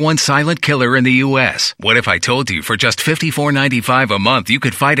 #1 silent killer in the U.S. What if I told you for just $54.95 a month you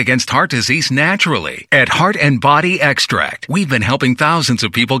could fight against heart disease naturally? At Heart and Body Extract, we've been helping thousands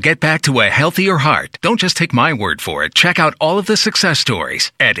of people get back to a healthier heart. Don't just take my word for it. Check out all of the success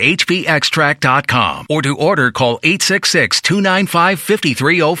stories at hbextract.com, or to order, call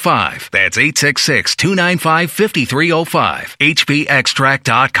 866-295-5305. That's 866-295-5305.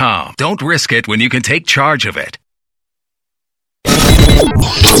 hbextract.com. Don't risk it when you can take charge of it.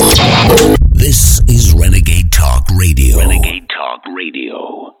 This is Renegade Talk Radio. Renegade Talk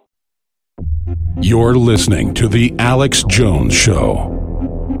Radio. You're listening to The Alex Jones Show.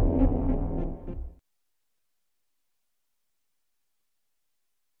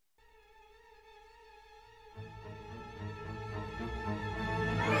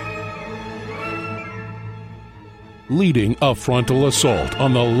 Leading a frontal assault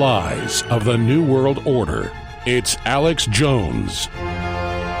on the lies of the New World Order, it's Alex Jones.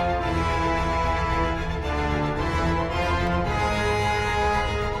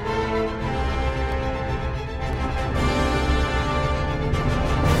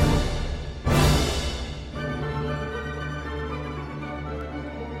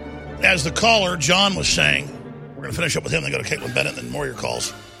 As the caller, John, was saying, we're going to finish up with him, then go to Caitlin Bennett, and then more of your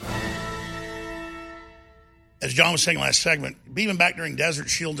calls. As John was saying last segment, even back during Desert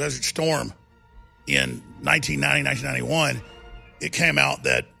Storm in 1990, 1991, it came out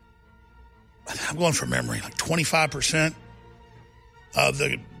that, I'm going from memory, like 25% of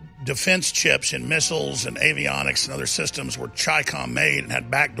the defense chips in missiles and avionics and other systems were Chi-Com made and had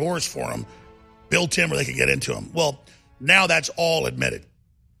back doors for them built in where they could get into them. Well, now that's all admitted.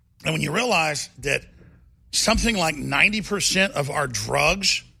 And when you realize that something like 90% of our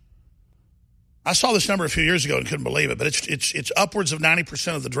drugs, I saw this number a few years ago and couldn't believe it, but it's upwards of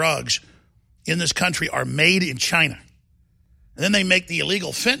 90% of the drugs in this country are made in China. And then they make the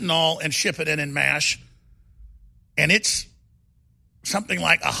illegal fentanyl and ship it in mass. And it's something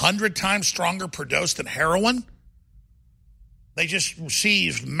like 100 times stronger per dose than heroin. They just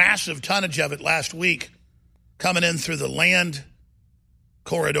received massive tonnage of it last week coming in through the land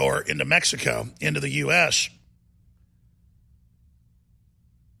corridor into Mexico, into the U.S.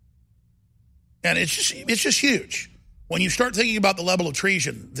 And it's just huge. When you start thinking about the level of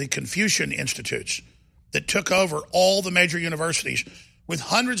treason, the Confucian Institutes that took over all the major universities with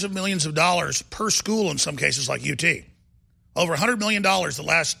hundreds of millions of dollars per school in some cases like UT. Over $100 million the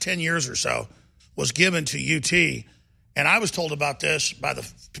last 10 years or so was given to UT. And I was told about this by the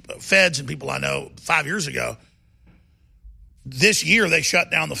feds and people I know 5 years ago. This year, they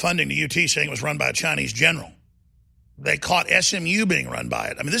shut down the funding to UT, saying it was run by a Chinese general. They caught SMU being run by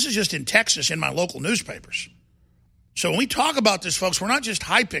it. I mean, this is just in Texas in my local newspapers. So when we talk about this, folks, we're not just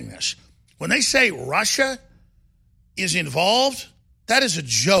hyping this. When they say Russia is involved, that is a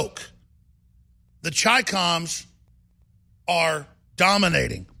joke. The Chi-Coms are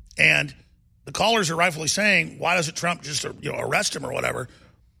dominating. And the callers are rightfully saying, why doesn't Trump just arrest him or whatever?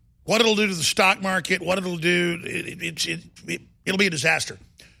 What it'll do to the stock market, what it'll do, it'll be a disaster.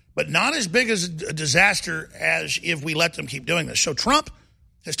 But not as big as a disaster as if we let them keep doing this. So Trump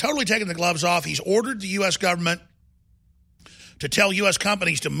has totally taken the gloves off. He's ordered the U.S. government to tell U.S.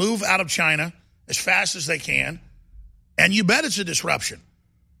 companies to move out of China as fast as they can. And you bet it's a disruption.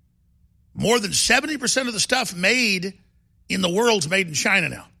 More than 70% of the stuff made in the world's made in China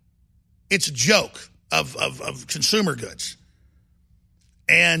now. It's a joke of consumer goods.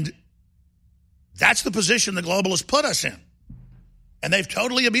 And that's the position the globalists put us in. And they've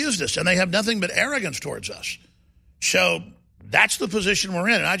totally abused us, and they have nothing but arrogance towards us. So that's the position we're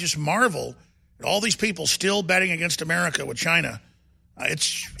in, and I just marvel at all these people still betting against America with China.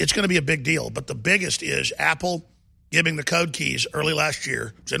 It's going to be a big deal, but the biggest is Apple giving the code keys early last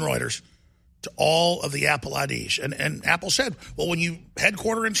year, it's in Reuters, to all of the Apple IDs. And Apple said, well, when you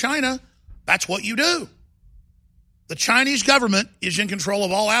headquarter in China, that's what you do. The Chinese government is in control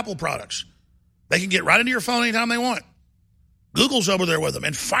of all Apple products. They can get right into your phone anytime they want. Google's over there with them.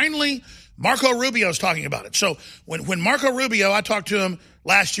 And finally, Marco Rubio's talking about it. So when Marco Rubio, I talked to him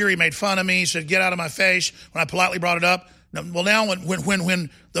last year, he made fun of me. He said, get out of my face when I politely brought it up. Well, now when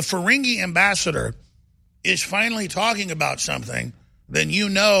the Ferengi ambassador is finally talking about something, then you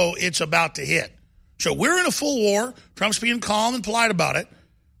know it's about to hit. So we're in a full war. Trump's being calm and polite about it.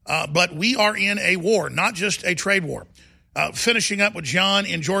 But we are in a war, not just a trade war. Finishing up with John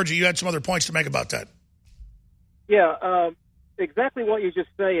in Georgia, you had some other points to make about that. Yeah, exactly what you just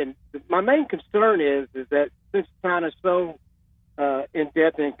saying. My main concern is that since China's so in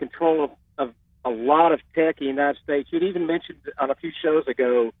depth and in control of a lot of tech in the United States, you'd even mentioned on a few shows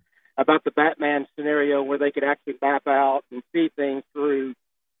ago about the Batman scenario where they could actually map out and see things through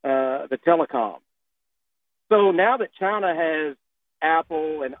the telecom. So now that China has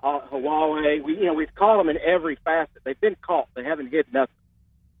Apple and Huawei, we've caught them in every facet. They've been caught. They haven't hid nothing.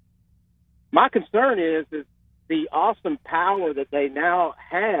 My concern is the awesome power that they now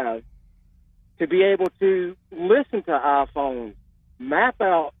have to be able to listen to iPhones, map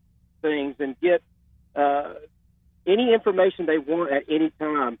out things, and get any information they want at any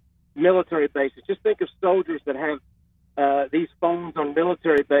time, military bases. Just think of soldiers that have these phones on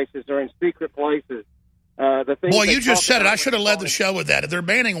military bases or in secret places. Boy, you just said it. I should have led the show with that. They're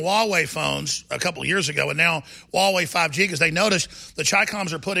banning Huawei phones a couple of years ago, and now Huawei 5G, because they noticed the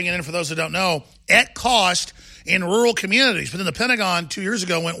Chi-Coms are putting it in, for those that don't know, at cost in rural communities. But then the Pentagon 2 years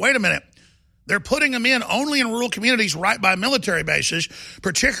ago went, wait a minute, they're putting them in only in rural communities right by military bases,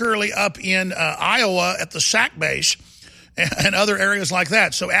 particularly up in Iowa at the SAC base and other areas like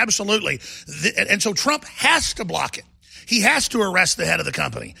that. So absolutely. And so Trump has to block it. He has to arrest the head of the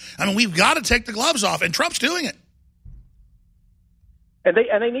company. I mean, we've got to take the gloves off, and Trump's doing it. And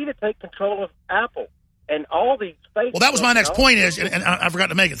they need to take control of Apple and all these fake. Well, that was my next point is, and I forgot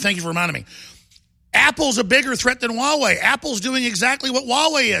to make it. Thank you for reminding me. Apple's a bigger threat than Huawei. Apple's doing exactly what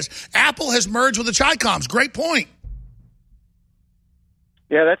Huawei is. Apple has merged with the Chi-Coms. Great point.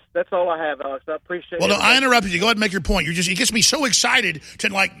 Yeah, that's all I have, Alex. I appreciate it. Well, no, I interrupted you. Go ahead and make your point. It gets me so excited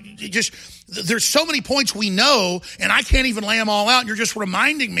to there's so many points we know, and I can't even lay them all out, and you're just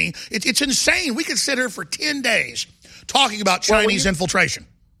reminding me. It's insane. We could sit here for 10 days talking about Chinese infiltration.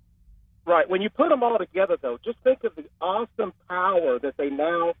 Right. When you put them all together, though, just think of the awesome power that they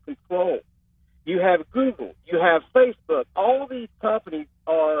now control. You have Google, you have Facebook. All these companies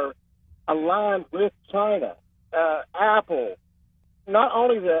are aligned with China. Apple. Not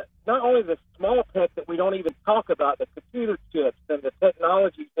only the small tech that we don't even talk about, the computer chips and the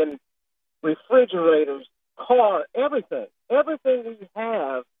technologies and refrigerators, car, everything. Everything we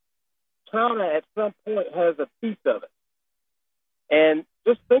have, China at some point has a piece of it. And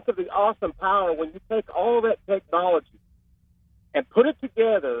just think of the awesome power when you take all that technology and put it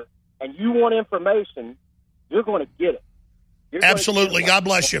together and you want information, you're going to get it. Absolutely. God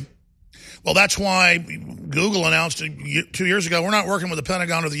bless you. Well, that's why Google announced 2 years ago, we're not working with the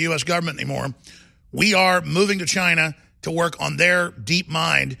Pentagon or the U.S. government anymore. We are moving to China to work on their deep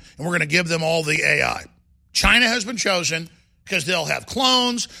mind, and we're going to give them all the AI. China has been chosen because they'll have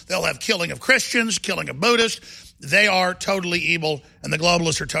clones, they'll have killing of Christians, killing of Buddhists. They are totally evil, and the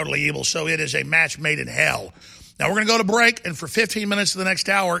globalists are totally evil, so it is a match made in hell. Now, we're going to go to break, and for 15 minutes of the next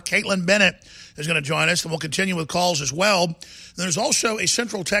hour, Caitlin Bennett is going to join us, and we'll continue with calls as well. And there's also a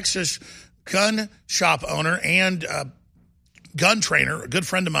Central Texas gun shop owner and gun trainer, a good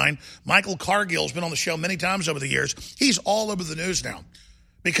friend of mine, Michael Cargill, has been on the show many times over the years. He's all over the news now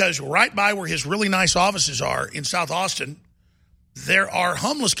because right by where his really nice offices are in South Austin, there are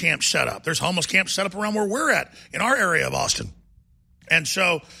homeless camps set up. There's homeless camps set up around where we're at in our area of Austin. And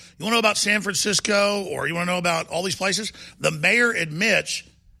so you want to know about San Francisco or you want to know about all these places? The mayor admits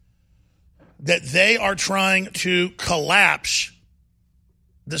that they are trying to collapse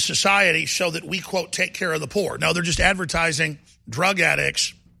the society so that we, quote, take care of the poor. No, they're just advertising drug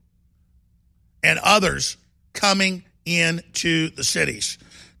addicts and others coming into the cities,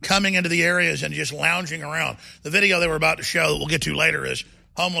 coming into the areas and just lounging around. The video they were about to show that we'll get to later is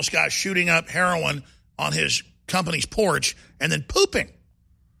homeless guy shooting up heroin on his company's porch and then pooping.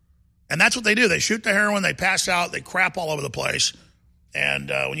 And that's what they do. They shoot the heroin, they pass out, they crap all over the place. And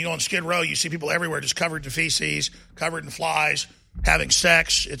when you go on Skid Row, you see people everywhere just covered in feces, covered in flies, having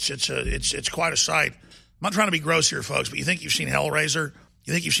sex. It's quite a sight. I'm not trying to be gross here, folks, but you think you've seen Hellraiser?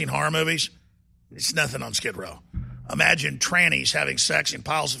 You think you've seen horror movies? It's nothing on Skid Row. Imagine trannies having sex in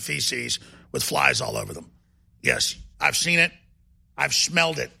piles of feces with flies all over them. Yes, I've seen it. I've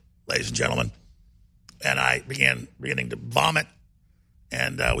smelled it, ladies and gentlemen. And I beginning to vomit.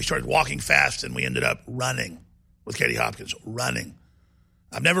 And we started walking fast, and we ended up running with Katie Hopkins, running.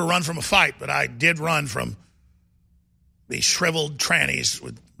 I've never run from a fight, but I did run from these shriveled trannies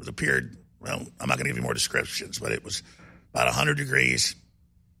that appeared, well, I'm not going to give you more descriptions, but it was about 100 degrees,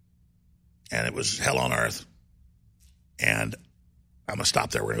 and it was hell on earth. And I'm going to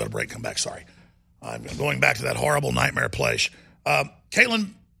stop there. We're going to go to break, come back. Sorry. I'm going back to that horrible nightmare place. Caitlin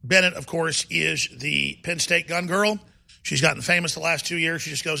Bennett, of course, is the Penn State gun girl. She's gotten famous the last 2 years.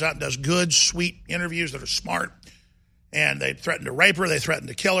 She just goes out and does good, sweet interviews that are smart. And they threaten to rape her. They threaten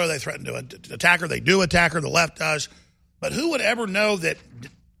to kill her. They threaten to attack her. They do attack her. The left does. But who would ever know that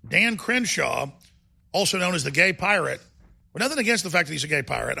Dan Crenshaw, also known as the gay pirate, well, nothing against the fact that he's a gay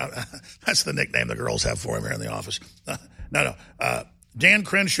pirate. That's the nickname the girls have for him here in the office. No. Dan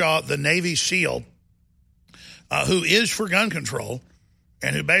Crenshaw, the Navy SEAL, who is for gun control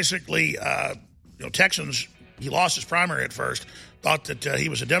and who basically, Texans, he lost his primary at first, thought that he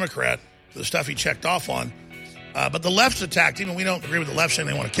was a Democrat for the stuff he checked off on. But the left's attacked him, and we don't agree with the left saying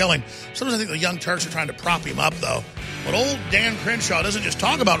they want to kill him. Sometimes I think the Young Turks are trying to prop him up, though. But old Dan Crenshaw doesn't just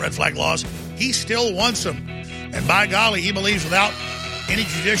talk about red flag laws. He still wants them. And by golly, he believes without any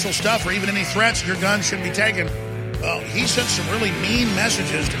judicial stuff or even any threats, your gun shouldn't be taken. Well, he sent some really mean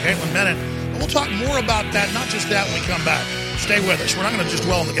messages to Caitlin Bennett. And we'll talk more about that, not just that, when we come back. Stay with us. We're not going to just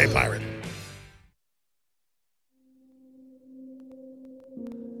dwell on the gay pirate.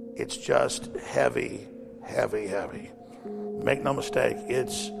 It's just heavy. Make no mistake,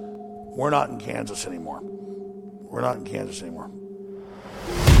 we're not in Kansas anymore.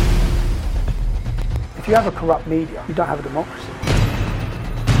 If you have a corrupt media, you don't have a democracy.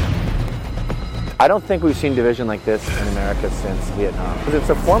 I don't think we've seen division like this in America since Vietnam. It's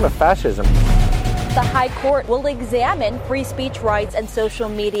a form of fascism. The High Court will examine free speech rights and social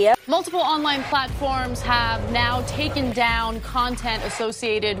media. Multiple online platforms have now taken down content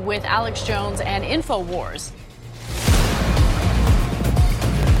associated with Alex Jones and InfoWars.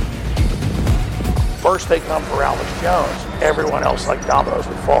 First they come for Alex Jones. Everyone else, like dominoes,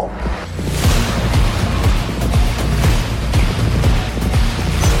 would fall.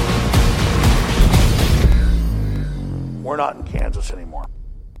 We're not in Kansas anymore.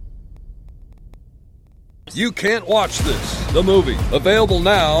 You can't watch this, the movie, available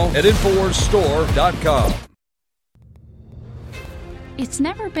now at InfoWarsStore.com. It's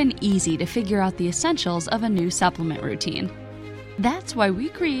never been easy to figure out the essentials of a new supplement routine. That's why we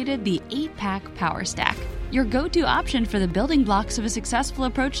created the 8-Pack Power Stack, your go-to option for the building blocks of a successful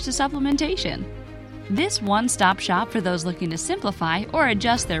approach to supplementation. This one-stop shop for those looking to simplify or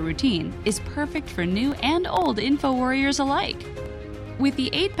adjust their routine is perfect for new and old InfoWarriors alike. With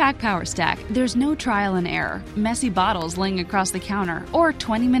the 8-Pack Power Stack, there's no trial and error, messy bottles laying across the counter, or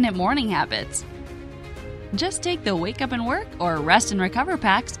 20-minute morning habits. Just take the Wake Up and Work or Rest and Recover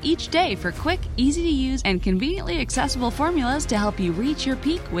packs each day for quick, easy-to-use, and conveniently accessible formulas to help you reach your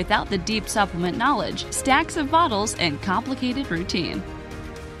peak without the deep supplement knowledge, stacks of bottles, and complicated routine.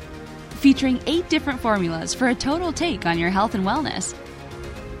 Featuring 8 different formulas for a total take on your health and wellness.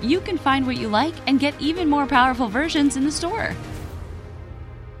 You can find what you like and get even more powerful versions in the store.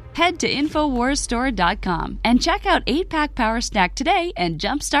 Head to InfoWarsStore.com and check out 8-Pack Power Stack today and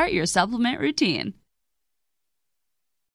jumpstart your supplement routine.